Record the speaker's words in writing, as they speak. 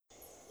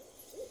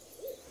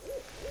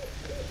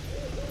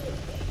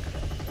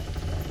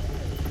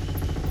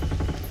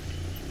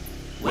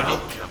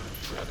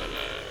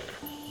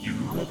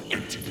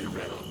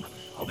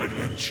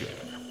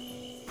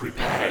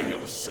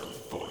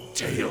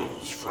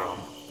from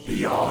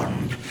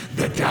beyond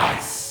the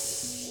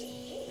dice.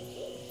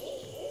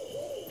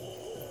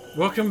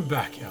 Welcome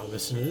back, our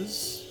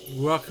listeners.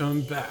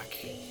 Welcome back.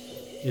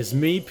 It's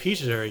me,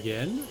 Peter,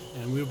 again,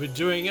 and we'll be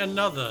doing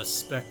another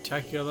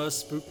spectacular,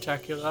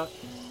 spooktacular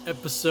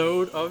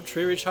episode of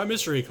Tree Ridge High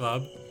Mystery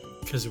Club,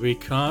 because we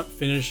can't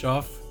finish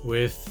off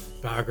with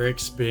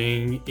Balgrix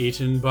being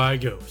eaten by a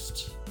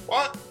ghost.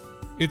 What?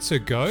 It's a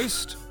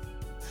ghost?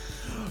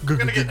 We're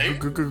gonna get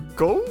eaten?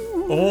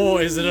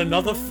 Or is it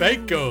another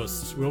fake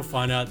ghost? We'll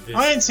find out this.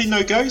 I ain't seen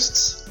no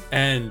ghosts.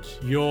 And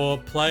your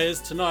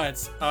players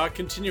tonight are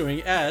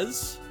continuing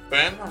as...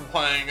 Ben, I'm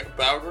playing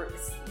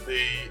Balgrix,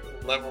 the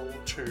level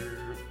 2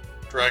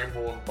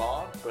 Dragonborn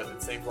Bard, but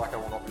it seems like I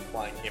will not be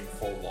playing him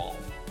for long.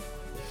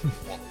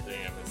 What the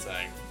DM is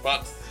saying.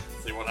 But,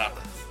 see what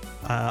happens.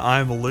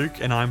 I'm Luke,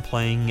 and I'm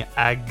playing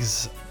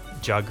Ags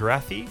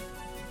Jagrathi.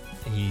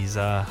 He's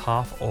a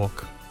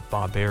half-orc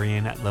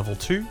barbarian at level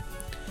 2,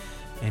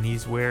 and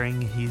he's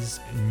wearing his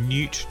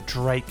Newt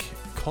Drake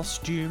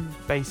costume,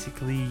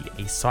 basically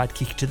a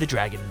sidekick to the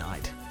Dragon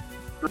Knight.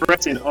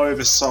 Dressed in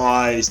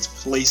oversized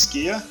police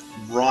gear,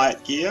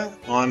 riot gear.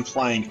 I'm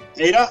playing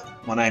Ada.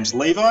 My name's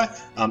Levi.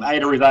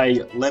 Ada is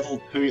a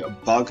level 2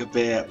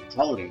 bugbear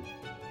paladin,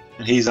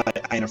 and he's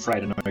ain't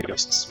afraid of no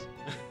ghosts.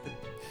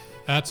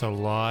 That's a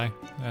lie.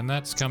 And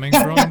that's coming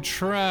from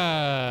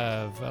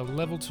Trav, a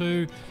level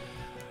 2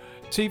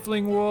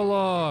 tiefling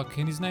warlock,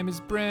 and his name is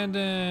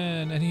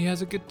Brandon, and he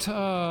has a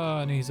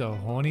guitar, and he's a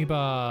horny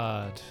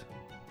bard.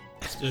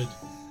 Stood.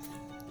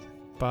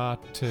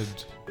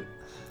 Barted.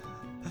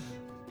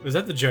 Was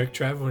that the joke,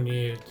 Trav, when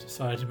you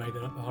decided to make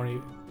that up, a honey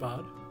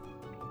bard?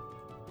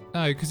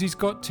 No, because he's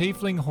got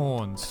tiefling I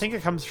horns. think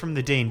it comes from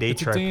the D&D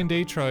It's trope. a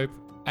D&D trope,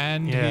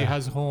 and Yeah. he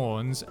has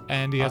horns,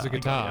 and he has a I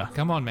got guitar. ya.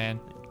 Come on, man.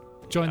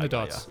 Join I the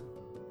got dots.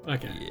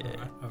 Okay,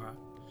 Yeah. alright.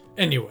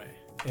 Anyway.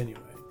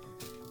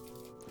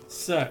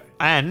 So,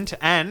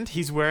 And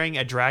he's wearing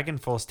a Dragon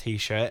Force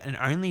t-shirt, and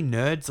only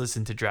nerds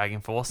listen to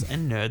Dragon Force,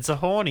 and nerds are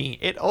horny.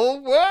 It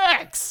all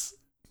works!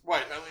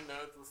 Wait, only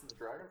nerds listen to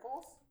Dragon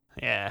Force?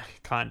 Yeah,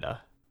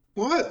 kinda.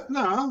 What?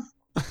 No.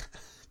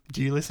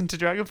 Do you listen to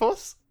Dragon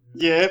Force?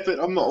 Yeah, but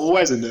I'm not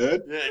always a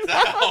nerd. Yeah,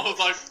 exactly. I was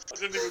like, I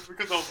didn't think it was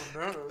because I was a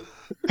nerd.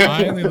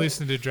 I only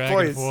listen to Dragon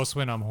Boys. Force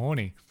when I'm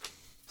horny.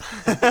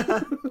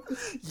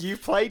 You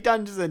play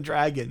Dungeons and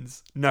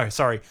Dragons. No,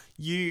 sorry.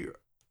 You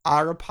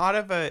are a part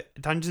of a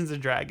Dungeons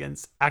and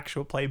Dragons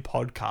actual play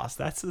podcast.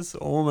 That's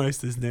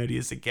almost as nerdy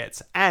as it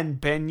gets. And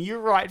Ben, you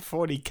write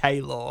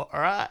 40k lore,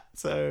 alright?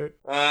 So...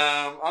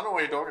 I don't know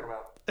what you're talking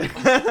about.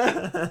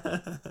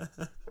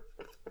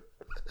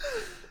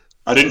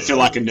 I didn't feel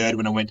like a nerd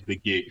when I went to the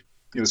gig.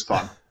 It was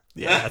fun.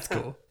 Yeah, that's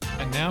cool.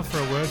 And now for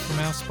a word from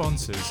our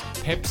sponsors,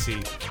 Pepsi.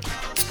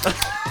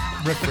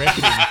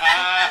 Refreshing.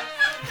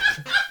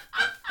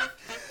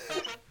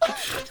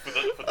 For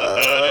the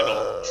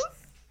 $30.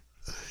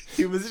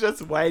 He was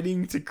just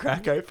waiting to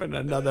crack open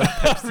another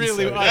Pepsi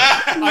Really, soda.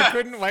 I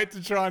couldn't wait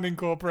to try and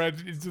incorporate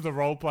it into the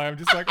role play. I'm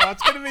just like, oh,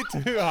 it's going to be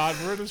too hard.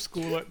 We're at a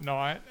school at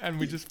night, and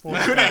we just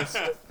forced this.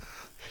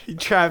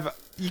 Trav,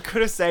 you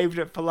could have saved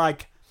it for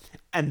like...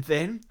 And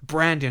then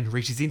Brandon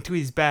reaches into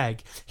his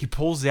bag. He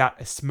pulls out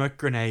a smoke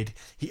grenade.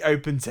 He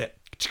opens it.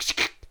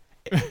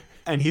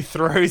 And he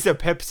throws a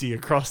Pepsi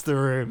across the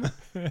room.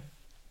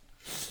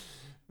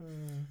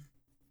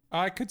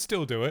 I could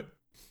still do it.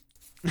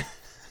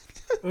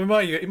 he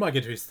might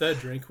get to his third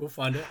drink. We'll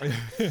find out.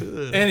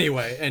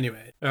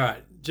 Anyway. All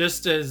right.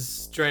 Just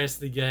as Dreas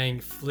the gang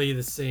flee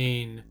the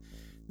scene,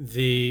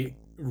 the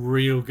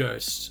real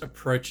ghost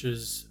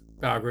approaches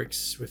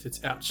Balgrix with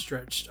its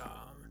outstretched arm.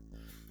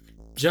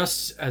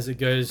 Just as it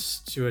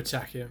goes to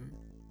attack him,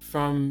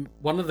 from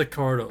one of the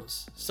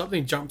corridors,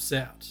 something jumps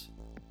out,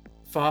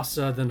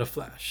 faster than a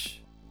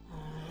flash,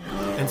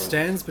 and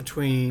stands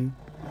between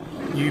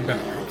you,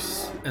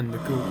 Balgrix, and the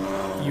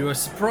ghoul. You are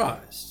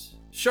surprised,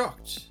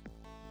 shocked.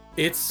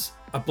 It's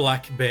a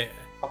black bear.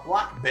 A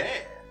black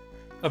bear?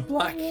 A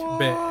black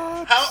bear.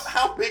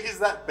 How big is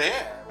that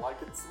bear? Like,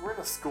 we're in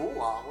a school,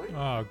 aren't we?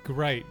 Oh,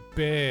 great.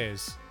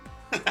 Bears.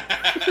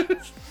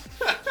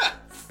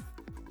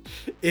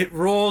 It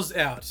roars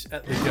out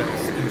at the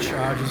ghost and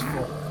charges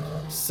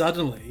forward.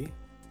 Suddenly,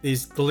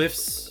 these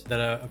glyphs that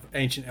are of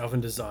ancient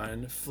elven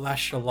design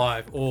flash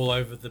alive all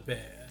over the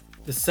bear.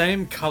 The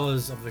same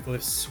colours of the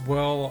glyphs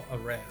swirl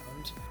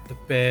around the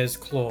bear's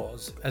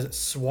claws as it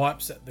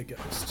swipes at the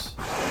ghost.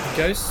 The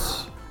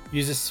ghost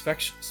uses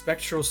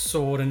spectral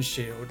sword and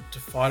shield to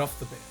fight off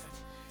the bear,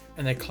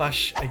 and they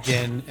clash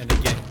again and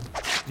again.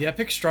 The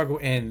epic struggle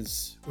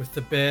ends with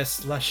the bear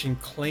slashing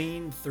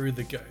clean through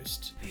the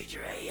ghost,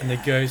 and the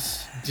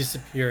ghost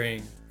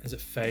disappearing as it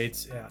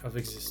fades out of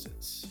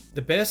existence.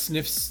 The bear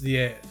sniffs the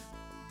air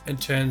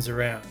and turns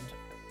around,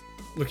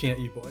 looking at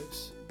you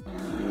boys.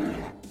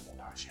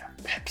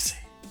 Pepsi.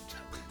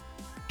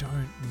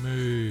 Don't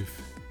move.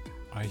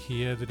 I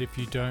hear that if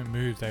you don't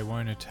move, they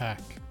won't attack.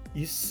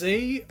 You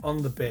see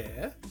on the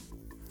bear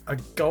a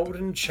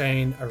golden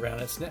chain around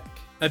its neck.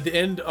 At the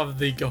end of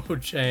the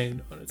gold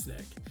chain on its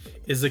neck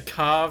is a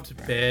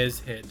carved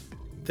bear's head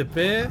The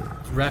bear's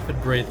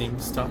rapid breathing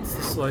starts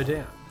to slow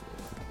down.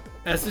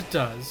 As it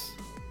does,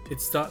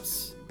 it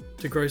starts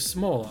to grow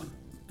smaller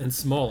and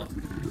smaller.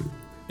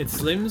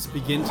 Its limbs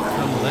begin to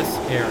become less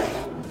hairy,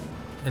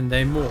 and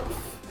they morph.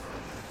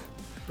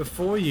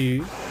 Before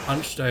you,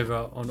 hunched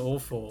over on all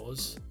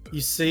fours,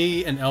 you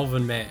see an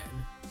elven man.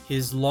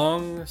 His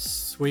long,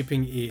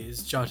 sweeping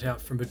ears jut out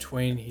from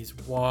between his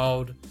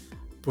wild,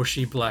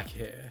 bushy black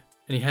hair,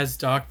 and he has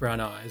dark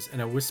brown eyes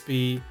and a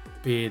wispy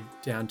beard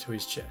down to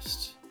his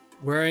chest.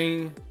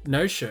 Wearing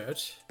no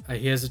shirt,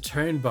 he has a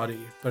toned body,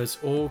 but it's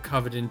all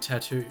covered in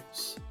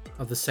tattoos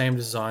of the same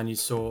design you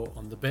saw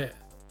on the bear.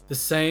 The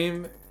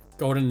same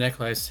golden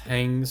necklace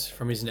hangs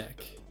from his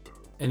neck,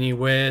 and he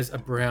wears a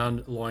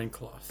brown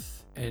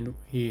loincloth, and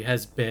he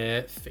has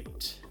bare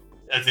feet.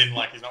 As in,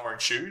 like, he's not wearing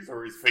shoes,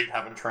 or his feet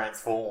haven't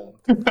transformed.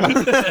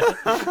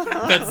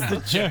 That's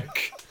the joke.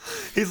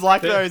 He's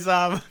like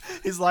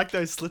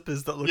those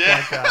slippers that look Yeah.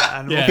 like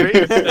animal Yeah,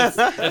 feet.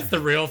 that's the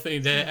real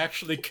thing. They're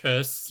actually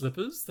cursed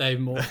slippers. They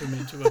morph him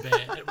into a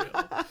bear.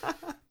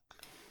 Real.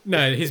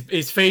 No,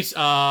 his feet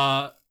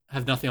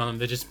have nothing on them.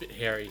 They're just a bit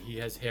hairy. He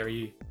has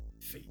hairy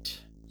feet.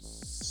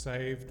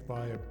 Saved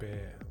by a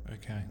bear.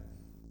 Okay.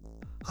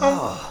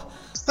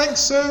 Thanks,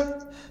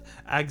 sir.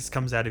 Ags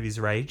comes out of his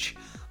rage.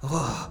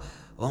 Oh,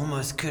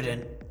 almost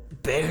couldn't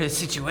bear the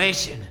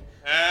situation.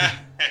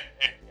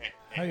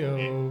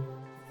 Heyo.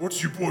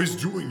 What you boys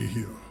doing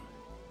here?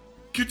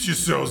 Get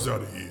yourselves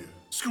out of here.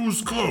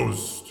 School's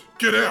closed.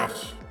 Get out.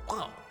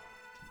 Well,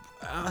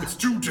 It's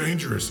too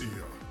dangerous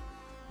here.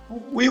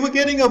 We were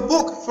getting a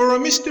book for a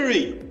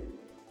mystery.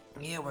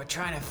 yeah, we're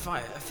trying to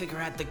figure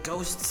out the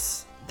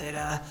ghosts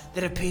that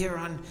appear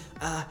on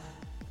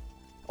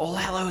All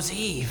Hallows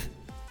Eve.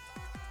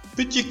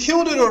 But you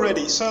killed it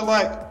already, so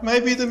like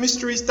maybe the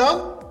mystery's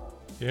done?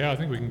 Yeah, I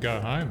think we can go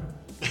home.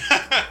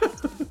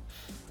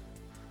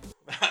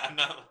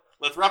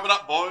 Let's wrap it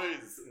up,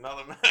 boys.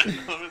 Another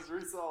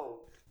mystery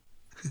solved.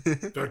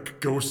 That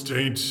ghost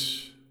ain't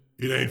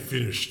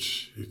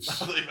finished. I It's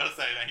thought you were about to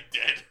say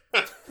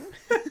it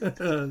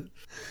ain't dead.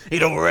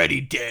 It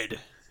already dead.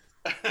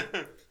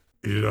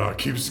 it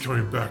keeps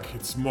coming back.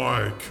 It's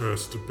my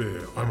curse to bear.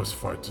 I must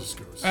fight this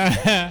ghost.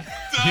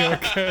 You're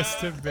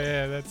cursed to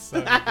bear. That's so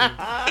good.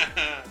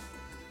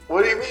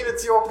 What do you mean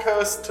it's your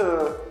curse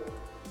to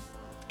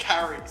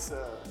carry,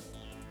 sir?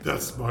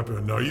 That's my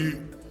burn. Now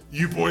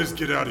you boys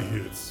get out of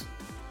here.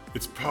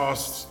 It's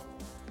past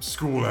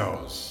school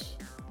hours.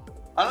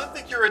 I don't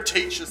think you're a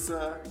teacher,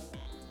 sir.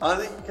 I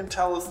don't think you can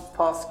tell us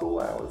past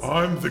school hours.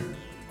 I'm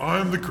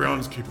the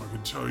groundskeeper. I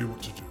can tell you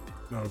what to do.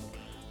 Now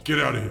get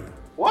out of here.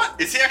 What?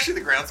 Is he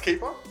actually the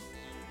groundskeeper?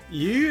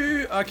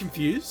 You are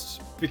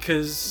confused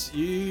because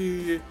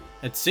you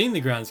had seen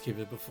the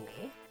groundskeeper before,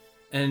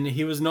 and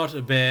he was not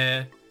a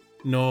bear,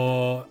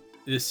 nor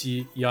this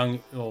young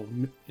or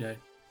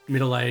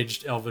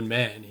middle-aged elven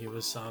man. He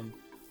was some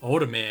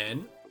older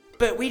man.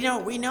 But we know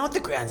the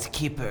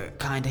groundskeeper,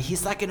 kinda.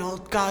 He's like an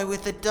old guy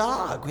with a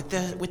dog, with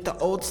the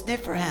old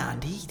sniffer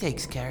hound. He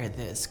takes care of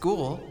the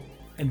school.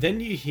 And then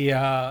you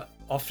hear,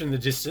 off in the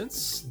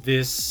distance,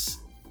 this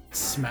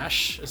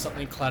smash as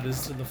something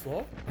clatters to the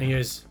floor. And he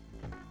goes,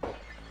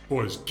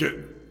 Boys,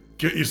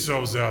 get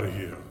yourselves out of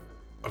here.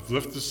 I've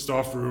left the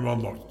staff room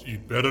unlocked. You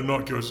better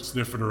not go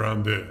sniffing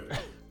around there.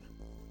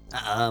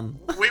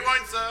 We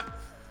won't, sir.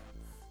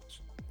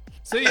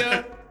 See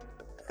ya.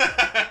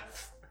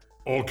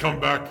 Or come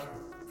back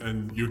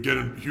and you'll get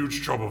in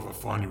huge trouble if I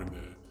find you in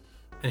there.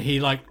 and he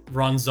like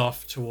runs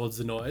off towards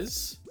the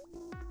noise.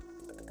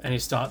 And he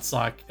starts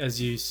like,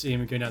 as you see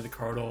him going down the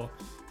corridor,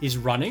 he's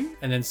running,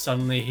 and then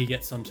suddenly he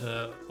gets onto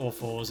all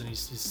fours, and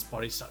his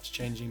body starts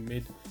changing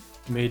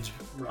mid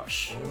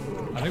rush.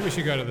 I think we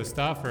should go to the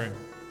staff room.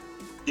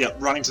 Yeah,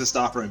 running to the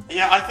staff room.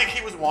 Yeah, I think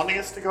he was wanting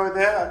us to go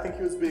there. I think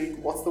he was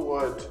being, what's the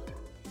word?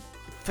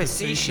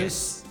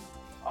 Facetious.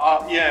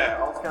 Yeah,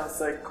 I was gonna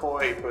say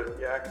coy, but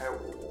yeah,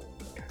 okay.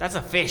 That's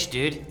a fish,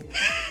 dude.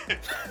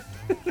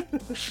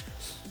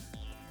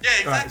 Yeah,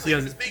 exactly. Right, so He you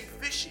was guys- being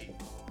fishy.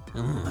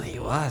 He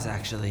was,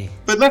 actually.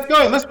 But let's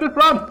go. Let's just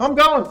run. I'm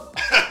going.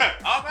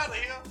 I'm out of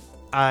here.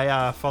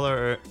 I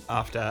follow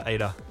after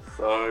Ada.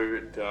 So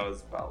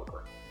does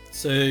Balgrim.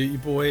 So you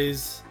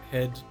boys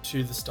head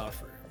to the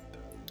staff room.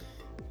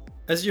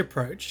 As you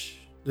approach,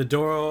 the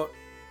door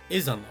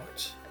is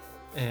unlocked,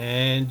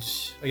 and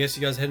I guess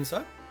you guys head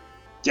inside.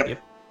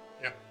 Yep.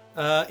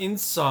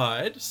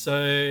 Inside,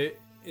 so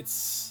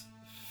it's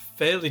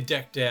fairly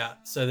decked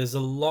out. So there's a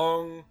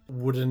long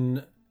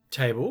wooden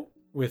table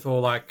with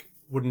all like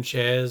wooden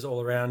chairs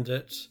all around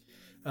it.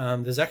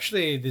 There's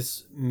actually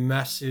this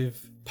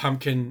massive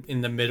pumpkin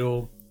in the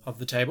middle of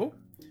the table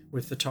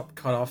with the top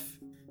cut off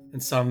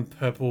and some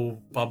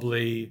purple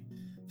bubbly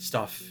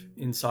stuff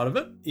inside of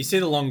it. You see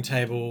the long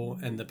table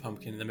and the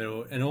pumpkin in the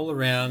middle, and all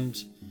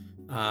around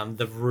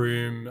the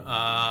room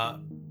are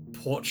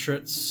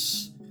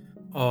portraits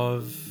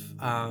of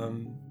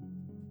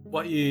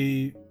what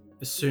you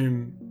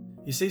assume.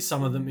 You see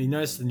some of them. You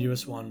notice the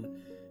newest one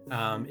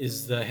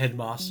is the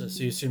headmaster,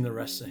 so you assume the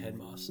rest are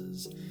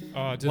headmasters.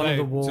 Oh, do One of they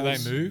the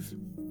walls- move?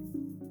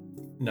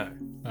 No,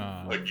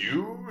 But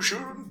you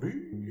shouldn't be.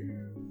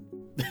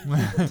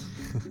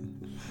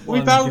 We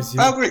One gives you-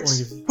 one Balgrix,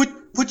 gives you-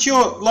 put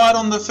your light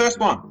on the first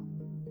one.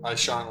 I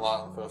shine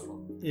light on the first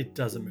one. It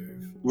doesn't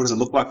move. What does it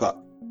look like that?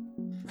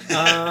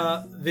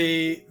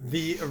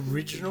 The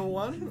original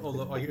one, or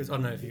the, I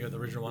don't know if you got the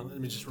original one. Let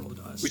me just roll the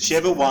dice.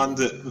 Whichever one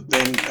that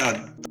Ben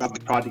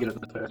tried to get at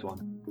the first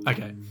one.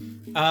 Okay.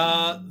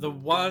 The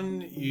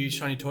one you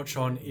shine your torch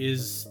on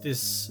is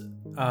this.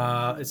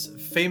 It's a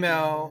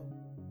female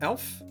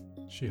elf,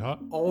 She hot?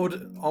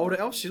 older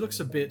elf. She looks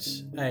a bit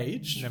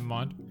aged, Never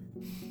mind.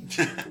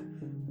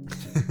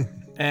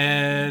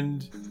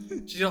 and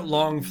she's got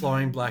long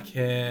flowing black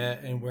hair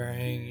and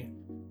wearing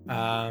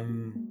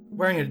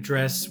a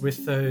dress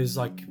with those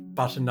like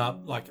buttoned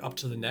up, like up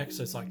to the neck,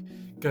 so it's like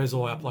goes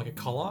all the way up like a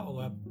collar, all the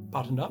way up,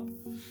 buttoned up,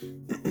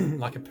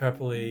 like a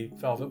purpley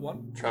velvet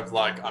one. Trav's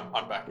like,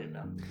 I'm back in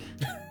now.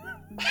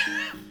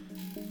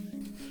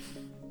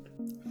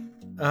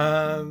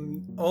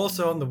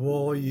 Also on the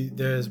wall,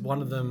 there's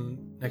one of them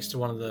next to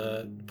one of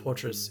the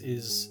portraits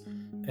is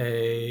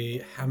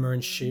a hammer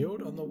and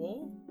shield on the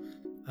wall.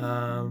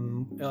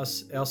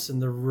 Else in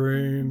the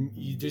room,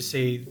 you do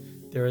see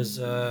there is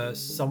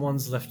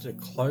someone's left a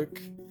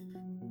cloak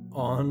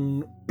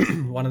on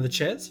one of the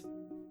chairs,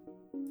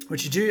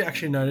 which you do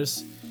actually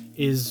notice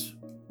is,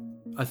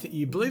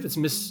 you believe it's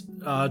Miss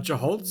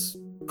Jahold's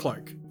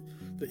cloak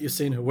that you've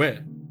seen her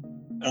wear.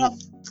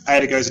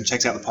 Ada goes and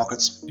checks out the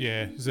pockets.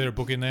 Yeah. Is there a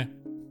book in there?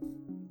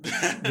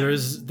 There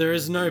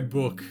is no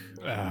book,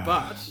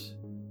 but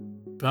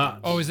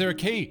Oh, is there a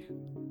key?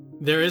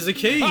 there is a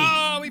key.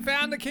 Oh, we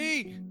found the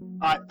key!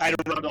 Ada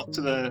runs off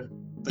to the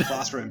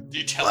classroom. Do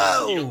you tell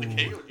us you got the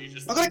key, or do you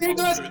just... I got a key,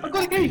 guys! I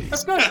got a key!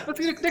 Let's go! Let's go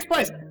to the next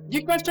place!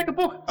 You guys check a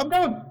book! I'm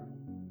going!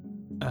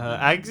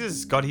 Ags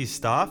has got his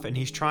staff and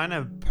he's trying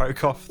to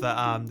poke off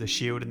the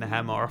shield and the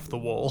hammer off the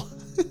wall.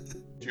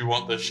 Do you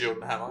want the shield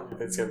and hammer? You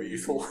think it's going to be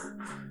useful?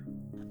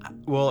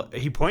 Well,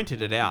 he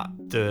pointed it out.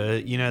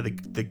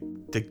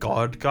 The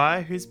god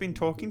guy who's been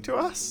talking to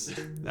us.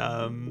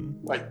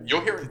 Wait,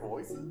 you're hearing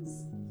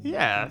voices?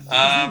 Yeah, his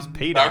name's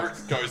Peter.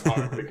 Balgrix goes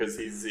home because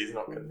he's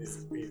not going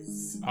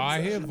to...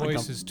 I hear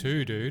voices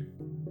too, dude.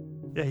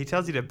 Yeah, he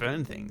tells you to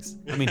burn things.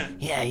 I mean,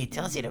 Yeah, he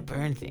tells you to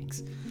burn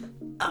things.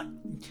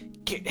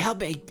 Help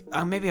me.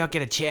 Maybe I'll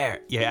get a chair.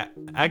 yeah,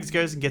 Ags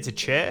goes and gets a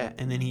chair,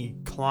 and then he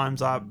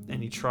climbs up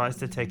and he tries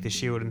to take the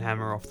shield and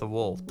hammer off the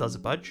wall. Does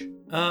it budge?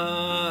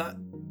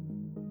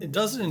 It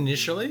doesn't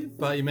initially,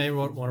 but you may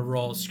want to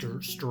roll a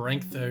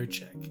strength though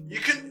check. You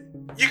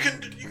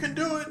can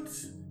do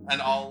it! And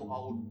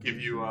I'll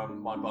give you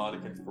my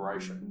bardic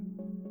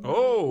inspiration.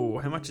 Oh,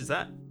 how much is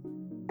that?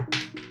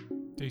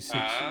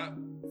 D6.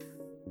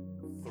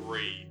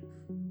 3.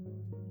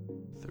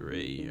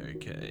 3,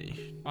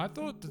 okay. I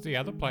thought that the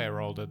other player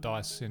rolled a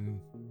dice in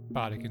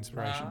Bardic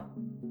Inspiration.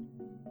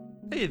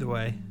 Either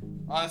way.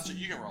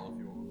 You can roll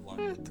if you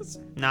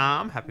want. Nah,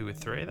 I'm happy with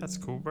 3. That's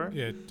cool, bro.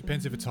 Yeah, it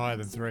depends if it's higher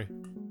than 3.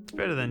 It's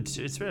better than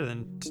 2. It's better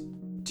than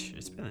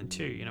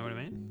 2. You know what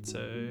I mean?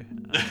 So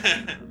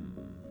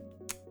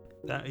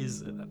that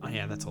is. Oh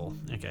yeah, that's all.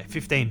 Okay,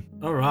 15.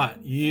 All right,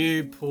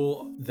 you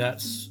pull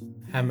that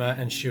hammer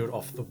and shield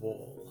off the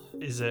wall.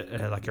 Is it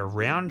like a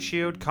round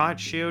shield, kite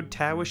shield,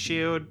 tower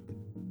shield?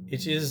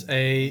 It is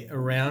a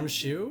round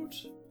shield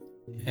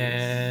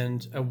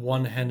and a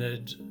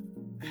one-handed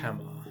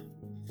hammer.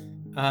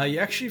 You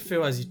actually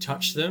feel as you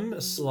touch them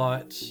a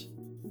slight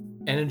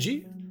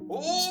energy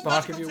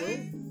spark, if you will.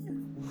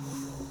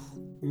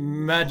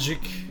 Magic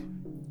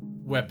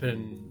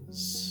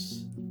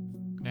weapons.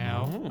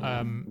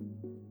 Now,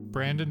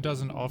 Brandon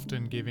doesn't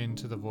often give in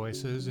to the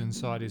voices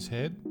inside his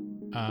head.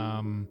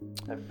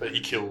 But he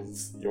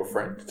kills your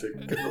friend to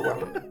get the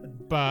weapon.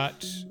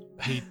 But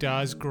he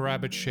does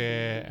grab a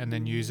chair and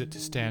then use it to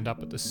stand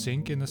up at the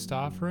sink in the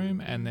staff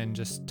room and then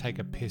just take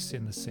a piss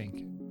in the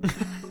sink.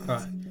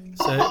 Right.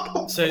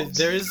 So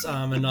there is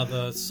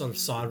another sort of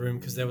side room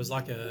because there was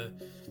like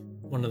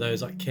one of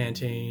those like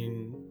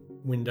canteen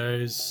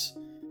windows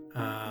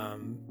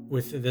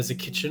there's a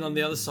kitchen on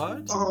the other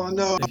side. Oh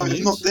no, That you I'm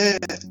use? not there.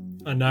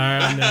 I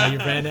know, you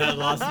ran out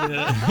last minute.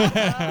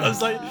 I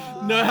was like,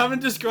 no, I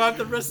haven't described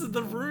the rest of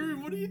the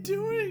room. What are you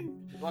doing?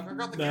 Like, I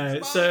got the No,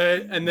 kid's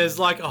and there's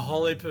like a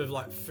whole heap of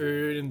like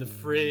food in the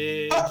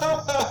fridge.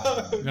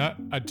 No,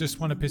 I just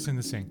want to piss in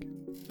the sink.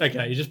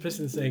 Okay, you just piss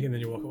in the sink and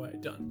then you walk away.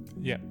 Done.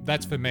 Yeah,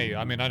 that's for me.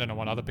 I mean, I don't know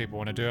what other people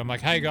want to do. I'm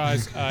like, hey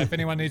guys, if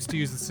anyone needs to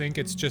use the sink,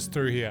 it's just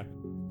through here.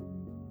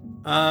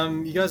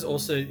 You guys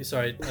also,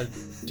 sorry, I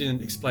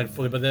didn't explain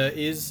fully, but there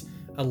is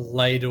a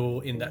ladle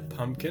in that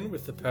pumpkin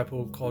with the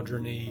purple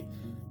cauldron-y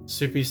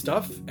soupy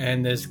stuff,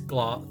 and there's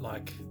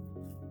plastic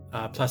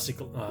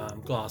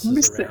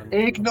glasses Mr. around.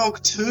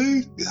 Eggnog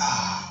too?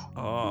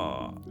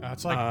 Oh.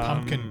 It's like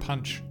pumpkin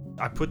punch.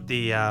 I put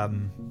the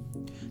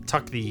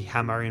tuck the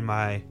hammer in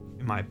my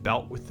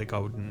belt with the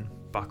golden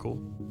buckle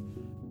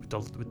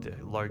with the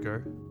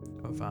logo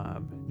of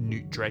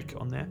Newt Drake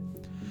on there,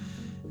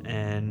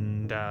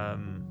 and I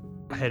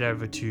head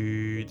over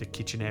to the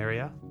kitchen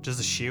area. Does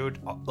the shield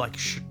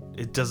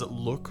does it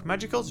look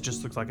magical? Or it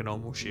just looks like a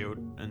normal shield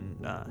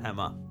and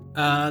hammer.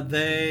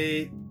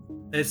 They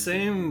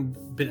seem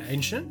a bit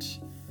ancient,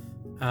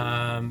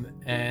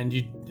 and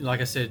you,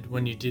 like I said,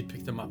 when you did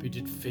pick them up, you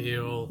did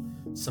feel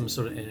some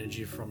sort of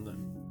energy from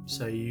them.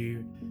 So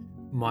you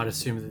might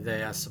assume that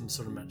they are some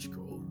sort of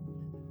magical.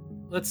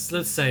 Let's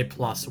say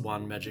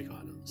 +1 magic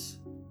items.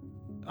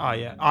 Oh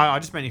yeah, I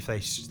just meant if they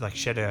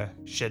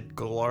shed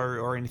glow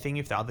or anything,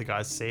 if the other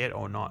guys see it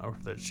or not, or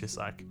if it's just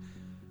like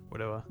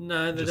whatever.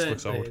 No, they Just don't.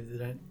 looks old.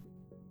 They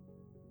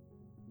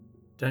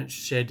don't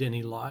shed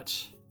any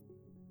light.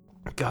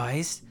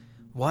 Guys,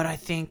 what I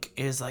think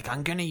is like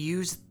I'm gonna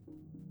use.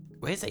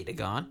 Where's Ada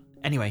gone?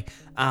 Anyway,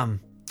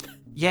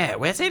 yeah,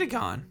 where's Ada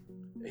gone?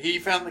 He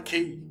found the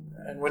key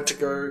and went to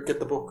go get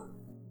the book.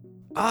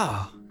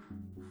 Oh,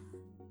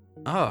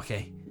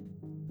 okay.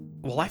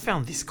 Well, I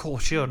found this cool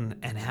shield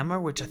and hammer,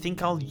 which I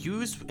think I'll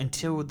use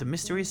until the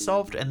mystery is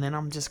solved, and then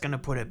I'm just gonna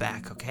put it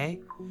back, okay?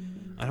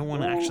 I don't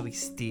want to actually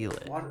steal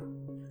it. What?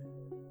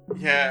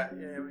 Yeah.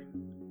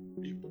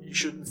 I mean, you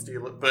shouldn't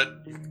steal it,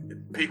 but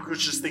people could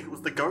just think it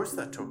was the ghost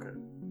that took it.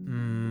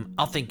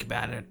 I'll think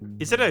about it.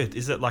 Is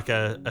it like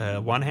a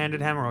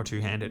one-handed hammer or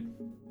two-handed?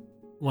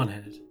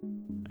 One-handed.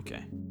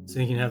 Okay. So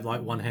you can have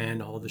like one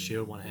hand hold the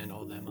shield, one hand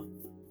hold the hammer.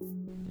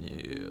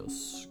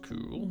 Yes,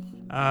 cool.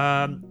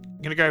 I'm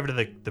gonna go over to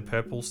the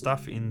purple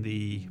stuff in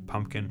the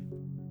pumpkin.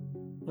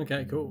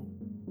 Okay, cool.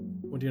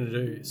 What are you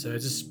gonna do? So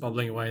it's just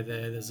bubbling away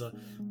there. There's a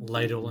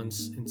ladle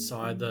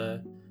inside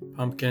the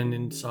pumpkin,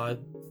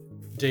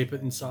 deep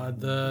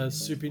inside the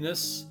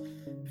soupiness,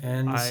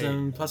 and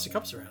some plastic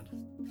cups around.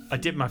 I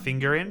dip my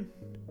finger in,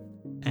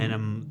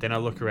 and then I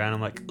look around.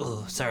 I'm like,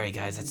 Oh, sorry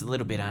guys, that's a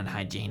little bit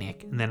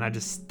unhygienic. and then I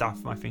just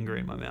stuff my finger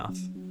in my mouth.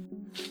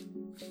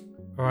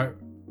 All right.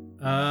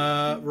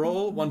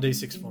 Roll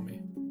 1d6 for me.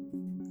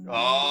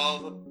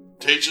 Oh,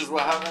 the teachers were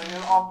having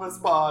an office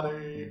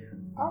party.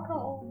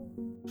 Alcohol.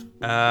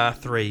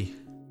 3.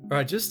 All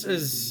right. Just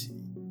as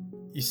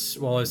you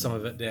swallow some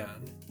of it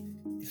down,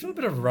 you feel a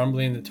bit of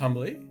rumbling in the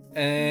tumbly,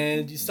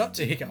 and you start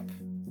to hiccup.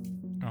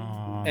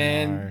 Oh,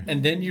 no.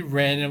 And then you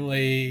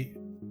randomly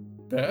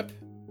burp,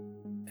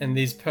 and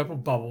these purple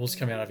bubbles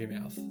come out of your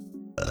mouth.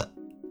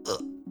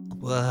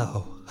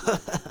 Whoa.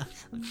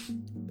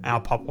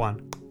 I'll pop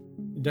one.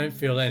 You don't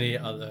feel any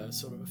other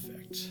sort of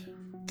effect.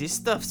 This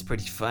stuff's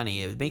pretty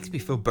funny. It makes me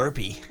feel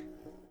burpy.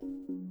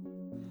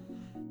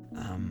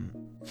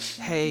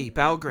 Hey,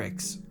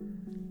 Balgrix.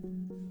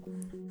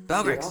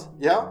 Balgrix.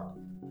 Yeah.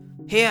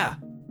 Here.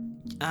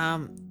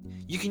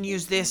 You can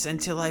use this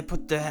until I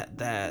put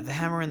the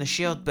hammer and the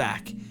shield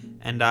back.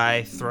 And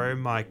I throw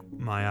my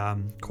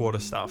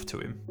quarterstaff to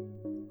him.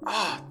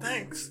 Ah,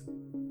 thanks.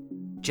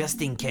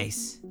 Just in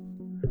case.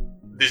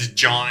 This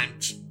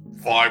giant,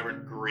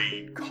 vibrant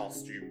green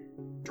costume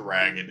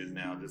dragon is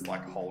now just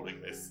like holding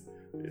this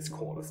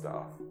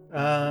quarterstaff.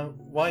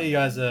 While you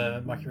guys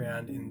are mucking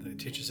around in the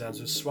teacher sounds,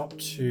 we'll swap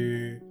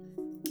to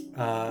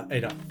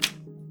Ada.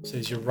 So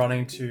as you're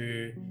running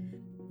to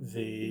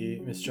the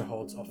Mr.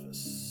 Hold's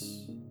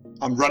office.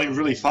 I'm running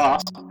really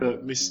fast to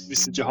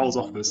Mr. Jahol's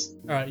office.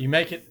 All right, you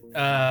make it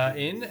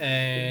in,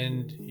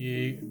 and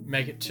you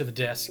make it to the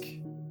desk.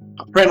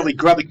 I frantically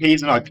grab the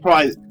keys and I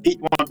try to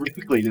eat one really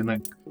quickly, and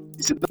then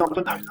is it no,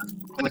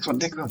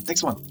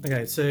 next one.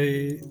 Okay, so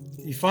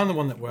you find the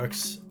one that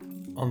works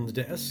on the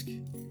desk,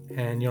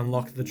 and you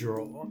unlock the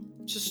drawer.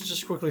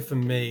 Just quickly for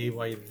me,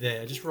 while you're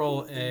there, just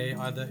roll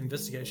either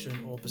investigation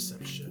or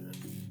perception.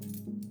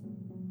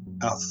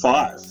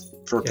 5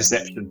 for a Okay.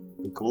 perception,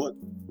 we call it.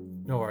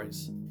 No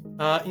worries.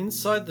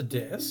 Inside the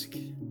desk,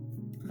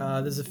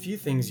 there's a few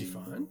things you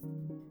find.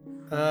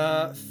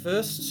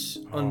 First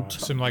on top,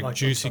 some like on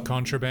juicy top.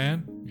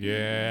 contraband.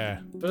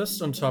 Yeah.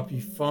 First on top,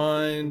 you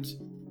find.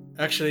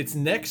 Actually, it's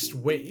next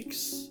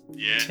week's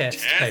Yeah. test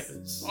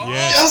papers. Oh,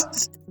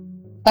 Yes.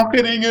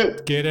 Pocketing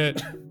it! Get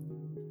it.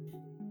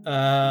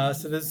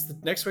 So there's the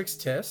next week's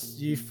test.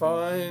 You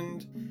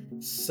find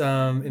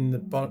some in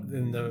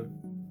the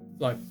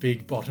like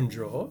big bottom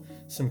drawer,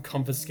 some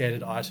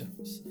confiscated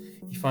items.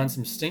 You find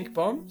some stink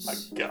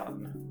bombs, A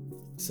gun.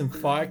 some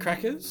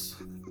firecrackers.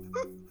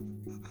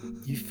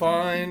 You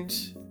find,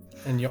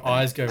 and your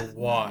eyes go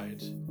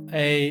wide,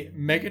 a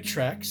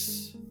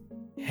Megatrax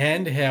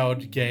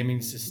handheld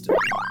gaming system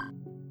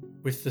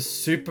with the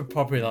super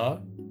popular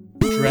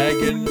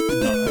Dragon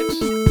Knight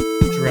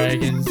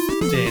Dragon's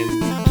Den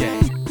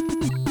game.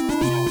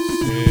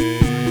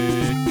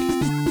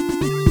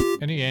 Sick.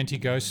 Any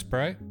anti-ghost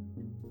spray?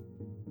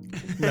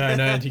 No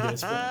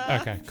anti-ghost spray.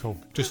 Okay, cool.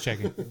 Just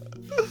checking.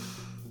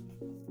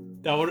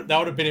 That would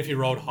have been if you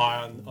rolled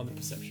high on the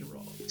perception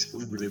roll.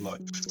 Really low.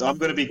 So I'm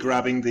going to be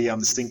grabbing the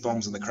stink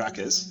bombs and the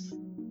crackers,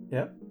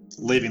 Yep.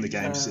 leaving the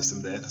game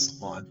system there. That's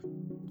mine.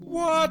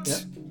 What?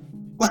 Yep.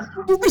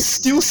 We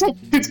steal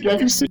somebody's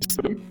game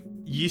system.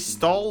 You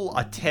stole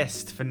a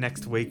test for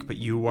next week, but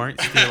you won't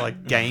steal a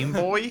Game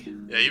Boy?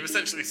 Yeah, you've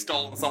essentially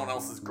stolen someone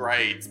else's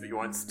grades, but you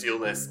won't steal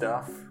their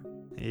stuff.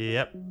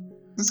 Yep.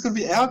 This is going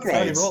to be our How many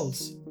grades.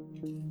 rolls?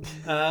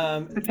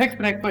 The text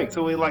for next week,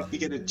 so we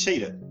get to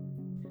cheat it.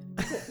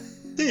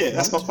 Yeah,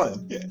 that's my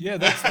plan. Yeah. Yeah,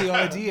 that's the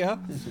idea.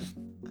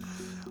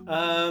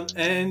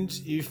 And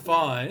you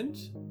find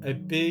a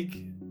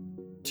big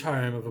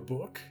tome of a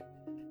book,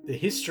 The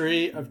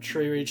History of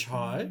Tree Reach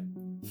High,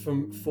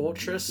 from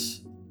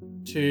Fortress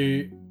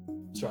to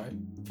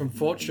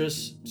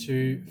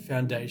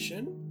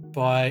Foundation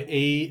by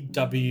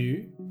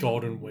E.W.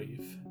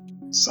 Goldenweave.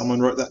 Someone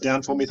wrote that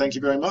down for me. Thank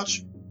you very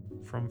much.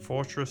 From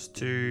Fortress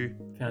to...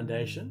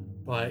 Foundation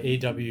by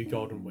E.W.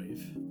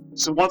 Goldenweave.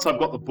 So once I've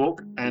got the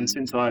book, and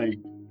since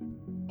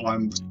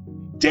I'm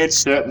dead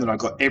certain that I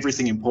got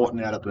everything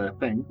important out of the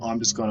thing, I'm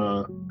just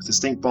gonna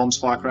stink bombs,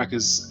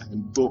 firecrackers,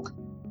 and book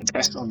and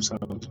test. I'm just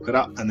gonna look it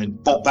up and then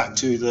bolt back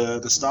to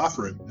the staff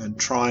room and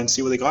try and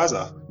see where the guys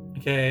are.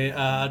 Okay,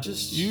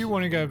 just... You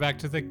want to go back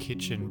to the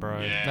kitchen,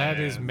 bro. Yeah. That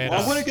is meta.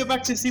 I want to go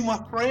back to see my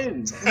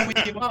friends. I know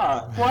where you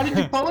are. Why did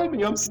you follow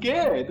me? I'm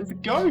scared. There's a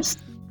ghost.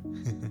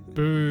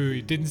 Boo,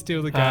 you didn't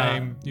steal the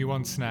game. You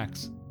want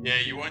snacks. Yeah,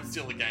 you won't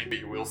steal the game, but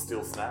you will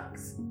steal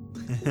snacks.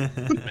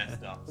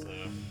 Messed up, so.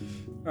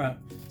 Alright,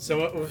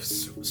 so we'll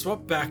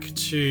swap back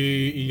to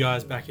you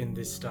guys back in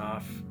this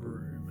staff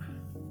room.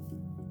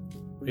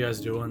 What are you guys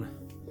doing?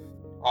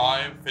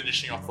 I'm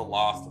finishing off the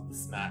last of the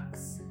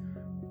snacks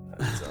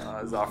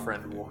as our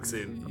friend walks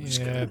in.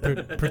 Yeah,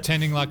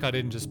 pretending like I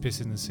didn't just piss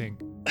in the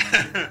sink.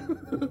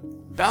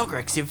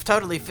 Balgrix, you've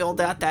totally filled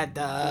out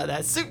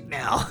that suit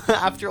now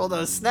after all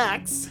those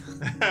snacks.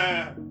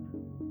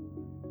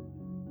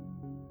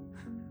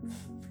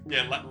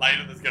 Yeah,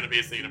 later there's going to be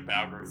a scene of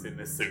Balgrix in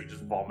this suit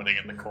just vomiting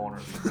in the corner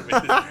with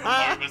his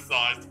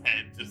oversized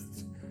head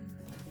just...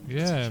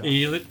 Yeah.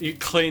 You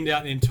cleaned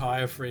out the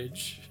entire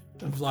fridge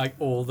of like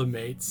all the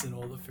meats and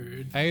all the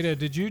food. Ada,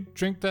 did you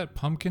drink that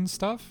pumpkin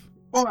stuff?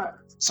 Alright.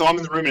 So I'm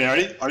in the room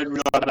already. I didn't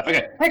realize that.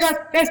 Okay. Hey guys,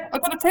 I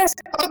got a test.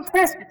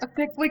 It's a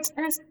next week's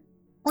test.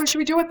 What should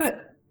we do with it?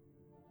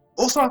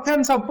 Also, I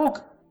found some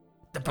book.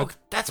 The book.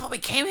 That's what we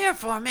came here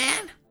for,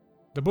 man.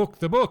 The book.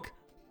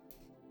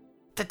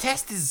 The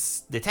test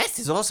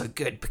is also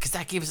good because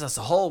that gives us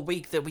a whole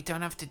week that we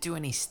don't have to do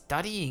any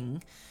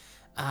studying,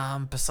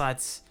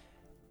 besides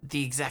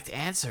the exact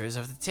answers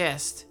of the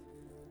test.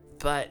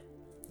 But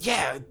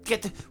yeah,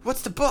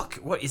 what's the book?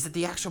 What is it?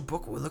 The actual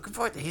book we're looking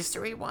for? The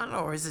history one,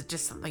 or is it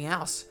just something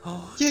else?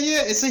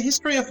 Yeah. It's a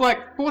history of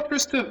like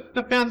Fortress to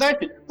the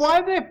Foundation.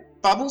 Why are there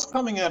bubbles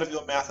coming out of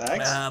your mouth,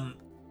 Ags?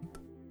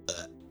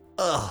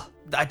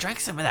 I drank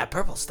some of that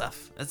purple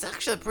stuff. It's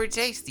actually pretty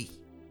tasty.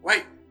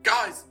 Wait,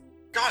 guys!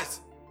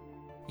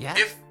 Yeah.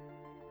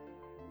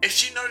 If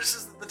she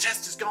notices that the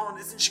test is gone,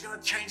 isn't she going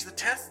to change the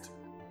test?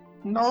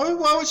 No,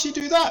 why would she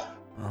do that?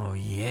 Oh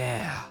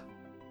yeah.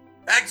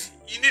 Ags,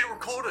 you need to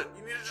record it.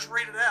 You need to just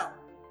read it out.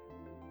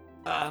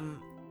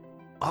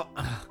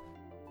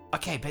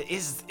 Okay, but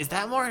is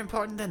that more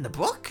important than the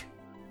book?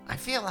 I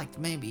feel like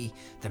maybe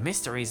the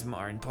mystery is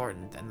more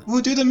important than...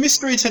 We'll do the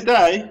mystery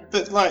today,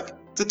 but like,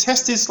 the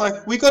test is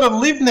like, we gotta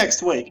live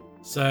next week.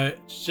 So,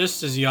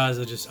 just as you guys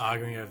are just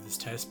arguing over this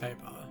test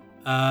paper,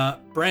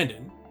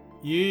 Brandon,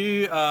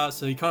 you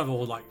kind of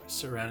all like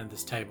surrounded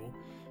this table.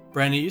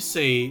 Brandon, you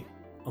see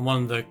on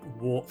one of the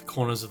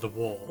corners of the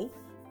wall,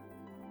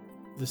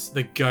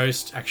 the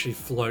ghost actually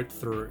float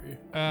through.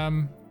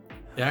 It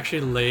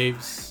actually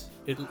leaves.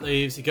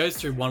 It goes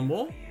through one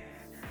wall,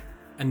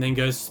 and then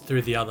goes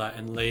through the other,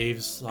 and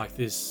leaves like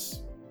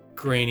this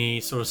greeny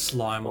sort of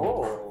slime on the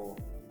wall.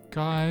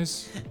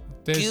 Guys,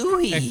 there's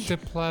Gooey.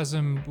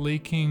 ectoplasm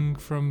leaking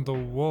from the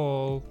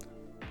wall.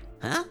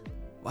 Huh?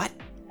 What?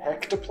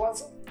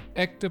 Hectoplasm?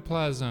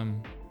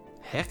 Ectoplasm.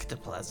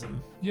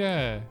 Hectoplasm?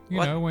 Yeah, you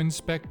What? know, when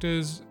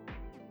specters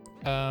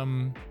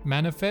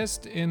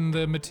manifest in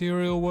the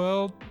material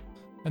world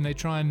and they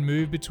try and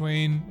move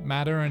between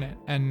matter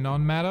and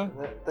non-matter.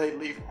 They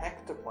leave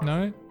hectoplasm.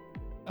 No?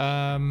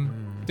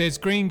 There's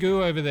green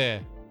goo over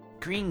there.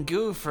 Green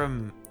goo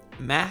from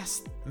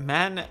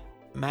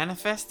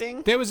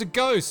manifesting? There was a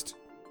ghost.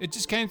 It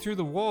just came through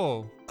the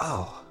wall.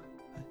 Oh.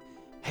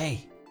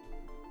 Hey.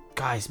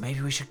 Guys,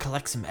 maybe we should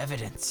collect some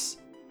evidence.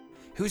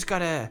 Who's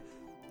got a...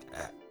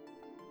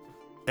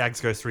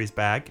 Ags goes through his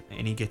bag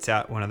and he gets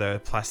out one of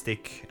the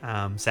plastic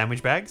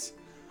sandwich bags.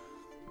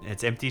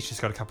 It's empty. It's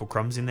just got a couple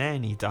crumbs in there,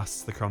 and he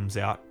dusts the crumbs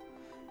out.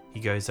 He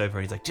goes over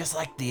and he's like, Just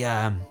like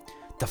the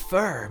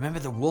fur. Remember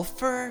the wolf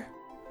fur?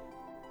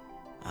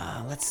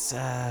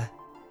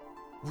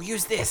 We'll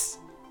use this.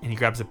 and he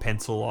grabs a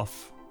pencil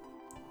off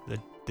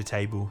the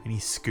table and he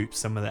scoops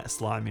some of that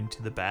slime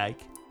into the bag.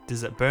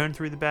 Does it burn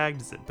through the bag?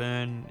 Does it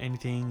burn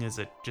anything? Does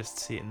it just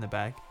sit in the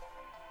bag?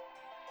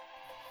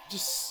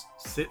 Just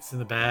sits in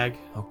the bag.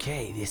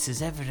 Okay, this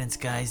is evidence,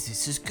 guys.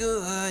 This is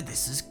good.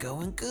 This is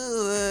going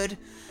good.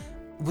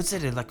 Was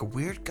it like a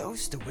weird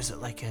ghost, or was it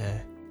like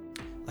a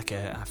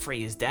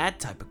Freya's dad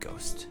type of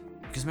ghost?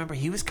 Because remember,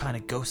 he was kind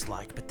of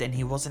ghost-like, but then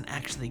he wasn't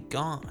actually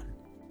gone.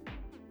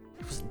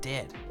 He wasn't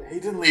dead. He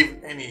didn't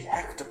leave any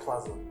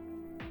hectoplasm.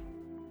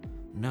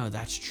 No,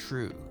 that's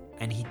true.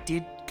 And he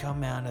did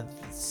come out of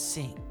the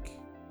sink.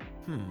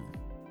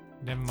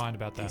 Never mind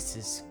about that. This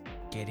is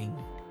getting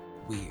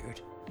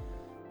weird.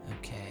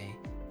 Okay.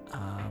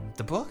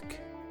 The book?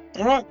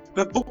 All right,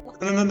 the book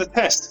and then the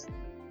test.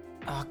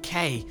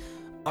 Okay.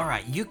 All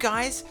right, you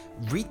guys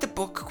read the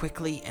book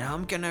quickly, and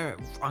I'm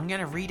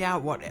gonna read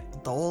out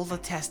all the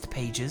test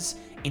pages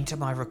into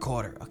my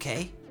recorder,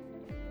 okay?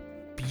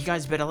 But you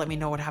guys better let me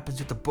know what happens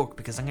with the book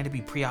because I'm gonna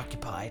be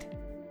preoccupied.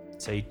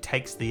 So he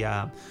takes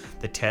the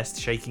test,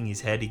 shaking his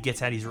head. He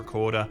gets out his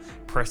recorder,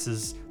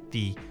 presses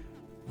the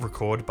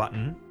record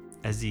button.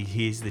 As he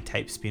hears the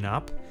tape spin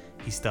up,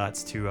 he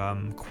starts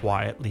to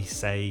quietly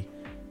say,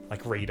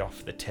 like, read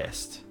off the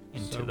test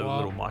into the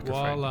little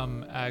microphone. While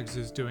Ags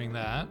is doing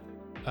that,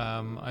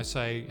 I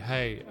say,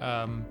 hey,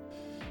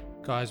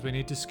 guys, we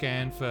need to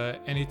scan for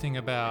anything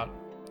about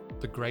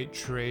the Great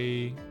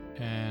Tree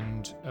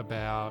and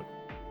about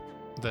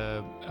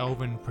the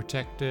Elven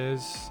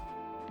Protectors,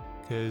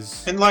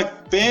 because... And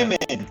like Bear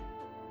Man.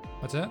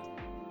 What's that?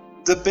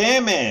 The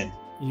Bear Man.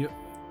 You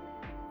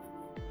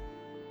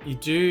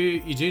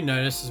do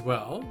notice as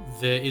well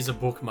there is a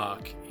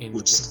bookmark in the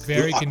book.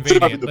 Very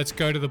convenient. Let's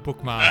go to the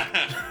bookmark.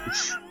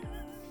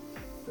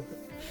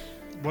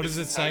 What does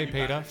it say,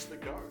 Peter?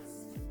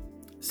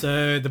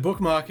 So the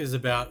bookmark is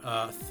about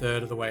a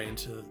third of the way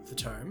into the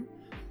tome.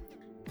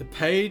 The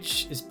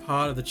page is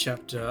part of the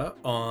chapter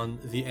on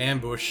the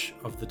ambush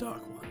of the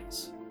Dark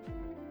Ones.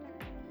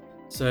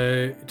 So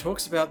it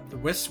talks about the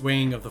west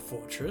wing of the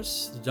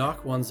fortress. The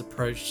Dark Ones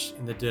approached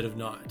in the dead of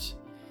night,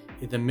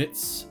 in the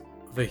midst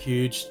of a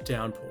huge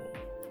downpour.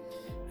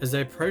 As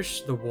they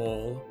approached the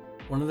wall,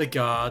 one of the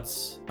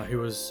guards, who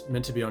was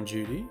meant to be on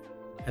duty,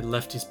 had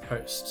left his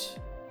post.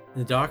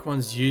 And the Dark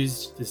Ones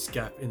used this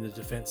gap in the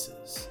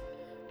defenses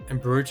and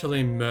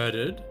brutally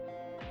murdered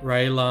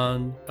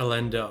Raylan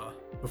Elendar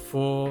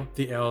before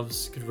the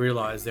elves could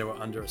realize they were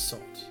under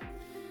assault.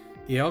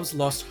 The elves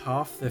lost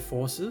half their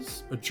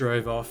forces but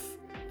drove off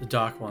the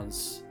Dark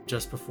Ones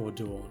just before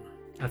dawn.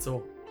 That's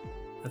all.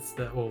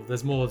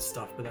 There's more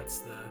stuff, but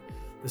that's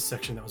the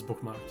section that was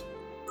bookmarked.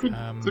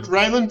 Could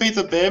Raylan be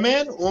the Bear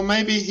Man, or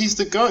maybe he's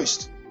the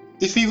ghost?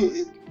 If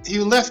he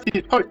left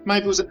his post,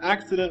 maybe it was an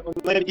accident, or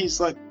maybe he's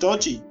like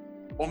dodgy.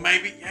 Or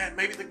maybe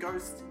the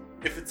ghost,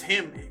 if it's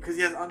him, because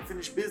he has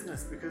unfinished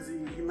business because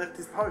he left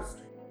his post.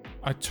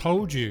 I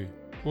told you.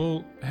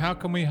 Well, how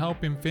can we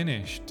help him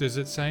finish? Does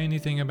it say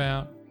anything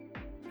about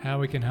how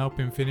we can help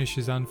him finish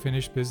his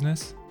unfinished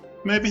business?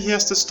 Maybe he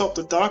has to stop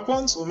the Dark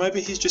Ones, or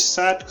maybe he's just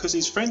sad because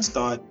his friends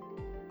died.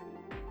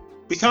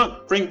 We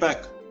can't bring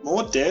back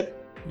more dead.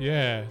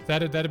 Yeah,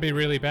 that'd be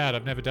really bad.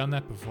 I've never done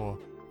that before.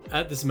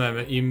 At this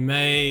moment, you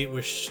may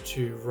wish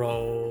to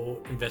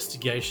roll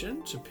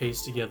investigation to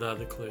piece together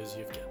the clues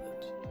you've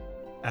gathered.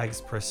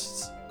 Ags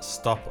pressed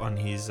stop on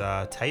his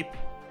tape.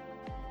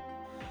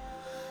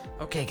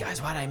 Okay,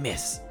 guys, what'd I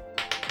miss?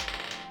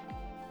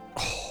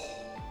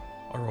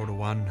 I rolled a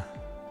 1.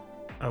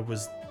 I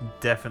was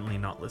definitely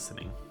not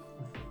listening.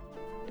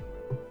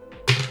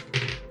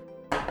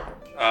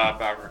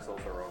 Balrix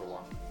also rolled a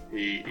 1.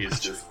 He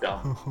is just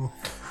dumb.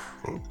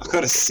 I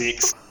got a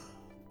 6.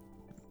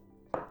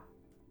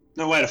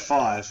 No, wait, a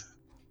 5.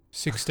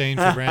 16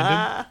 for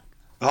Brandon.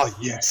 Oh,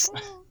 yes.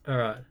 All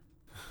right.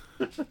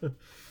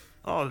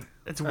 Oh,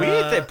 it's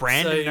weird that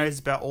Brandon so- knows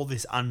about all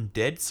this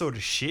undead sort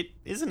of shit,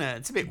 isn't it?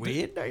 It's a bit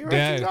weird, don't you reckon,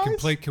 Yeah, guys?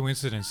 complete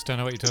coincidence. Don't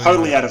know what you're talking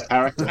Totally about.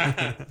 out of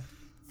character.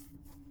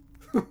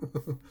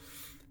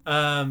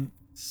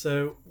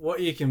 So what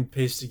you can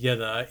piece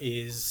together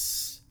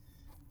is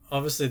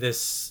obviously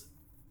this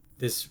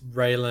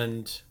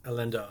Rayland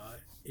Elendar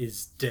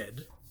is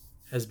dead,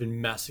 has been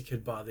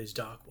massacred by these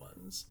Dark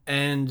Ones,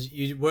 and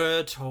you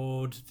were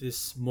told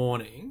this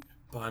morning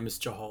by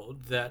Mr.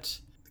 Holt that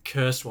the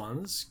cursed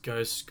ones,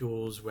 ghosts,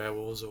 ghouls,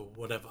 werewolves, or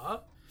whatever,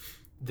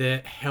 they're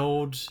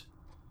held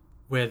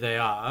where they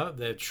are.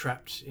 They're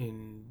trapped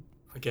in,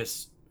 I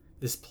guess,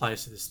 this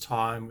place at this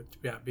time to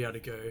be able to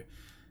go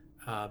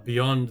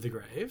beyond the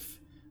grave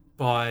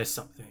by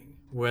something,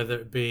 whether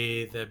it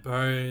be their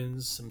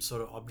bones, some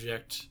sort of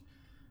object,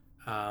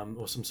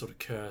 or some sort of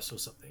curse or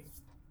something.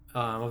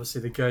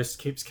 Obviously, the ghost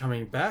keeps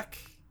coming back.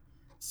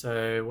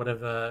 So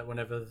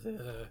whenever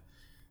the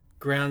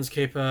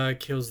groundskeeper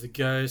kills the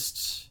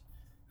ghost,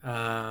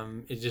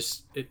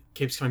 it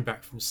keeps coming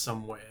back from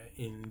somewhere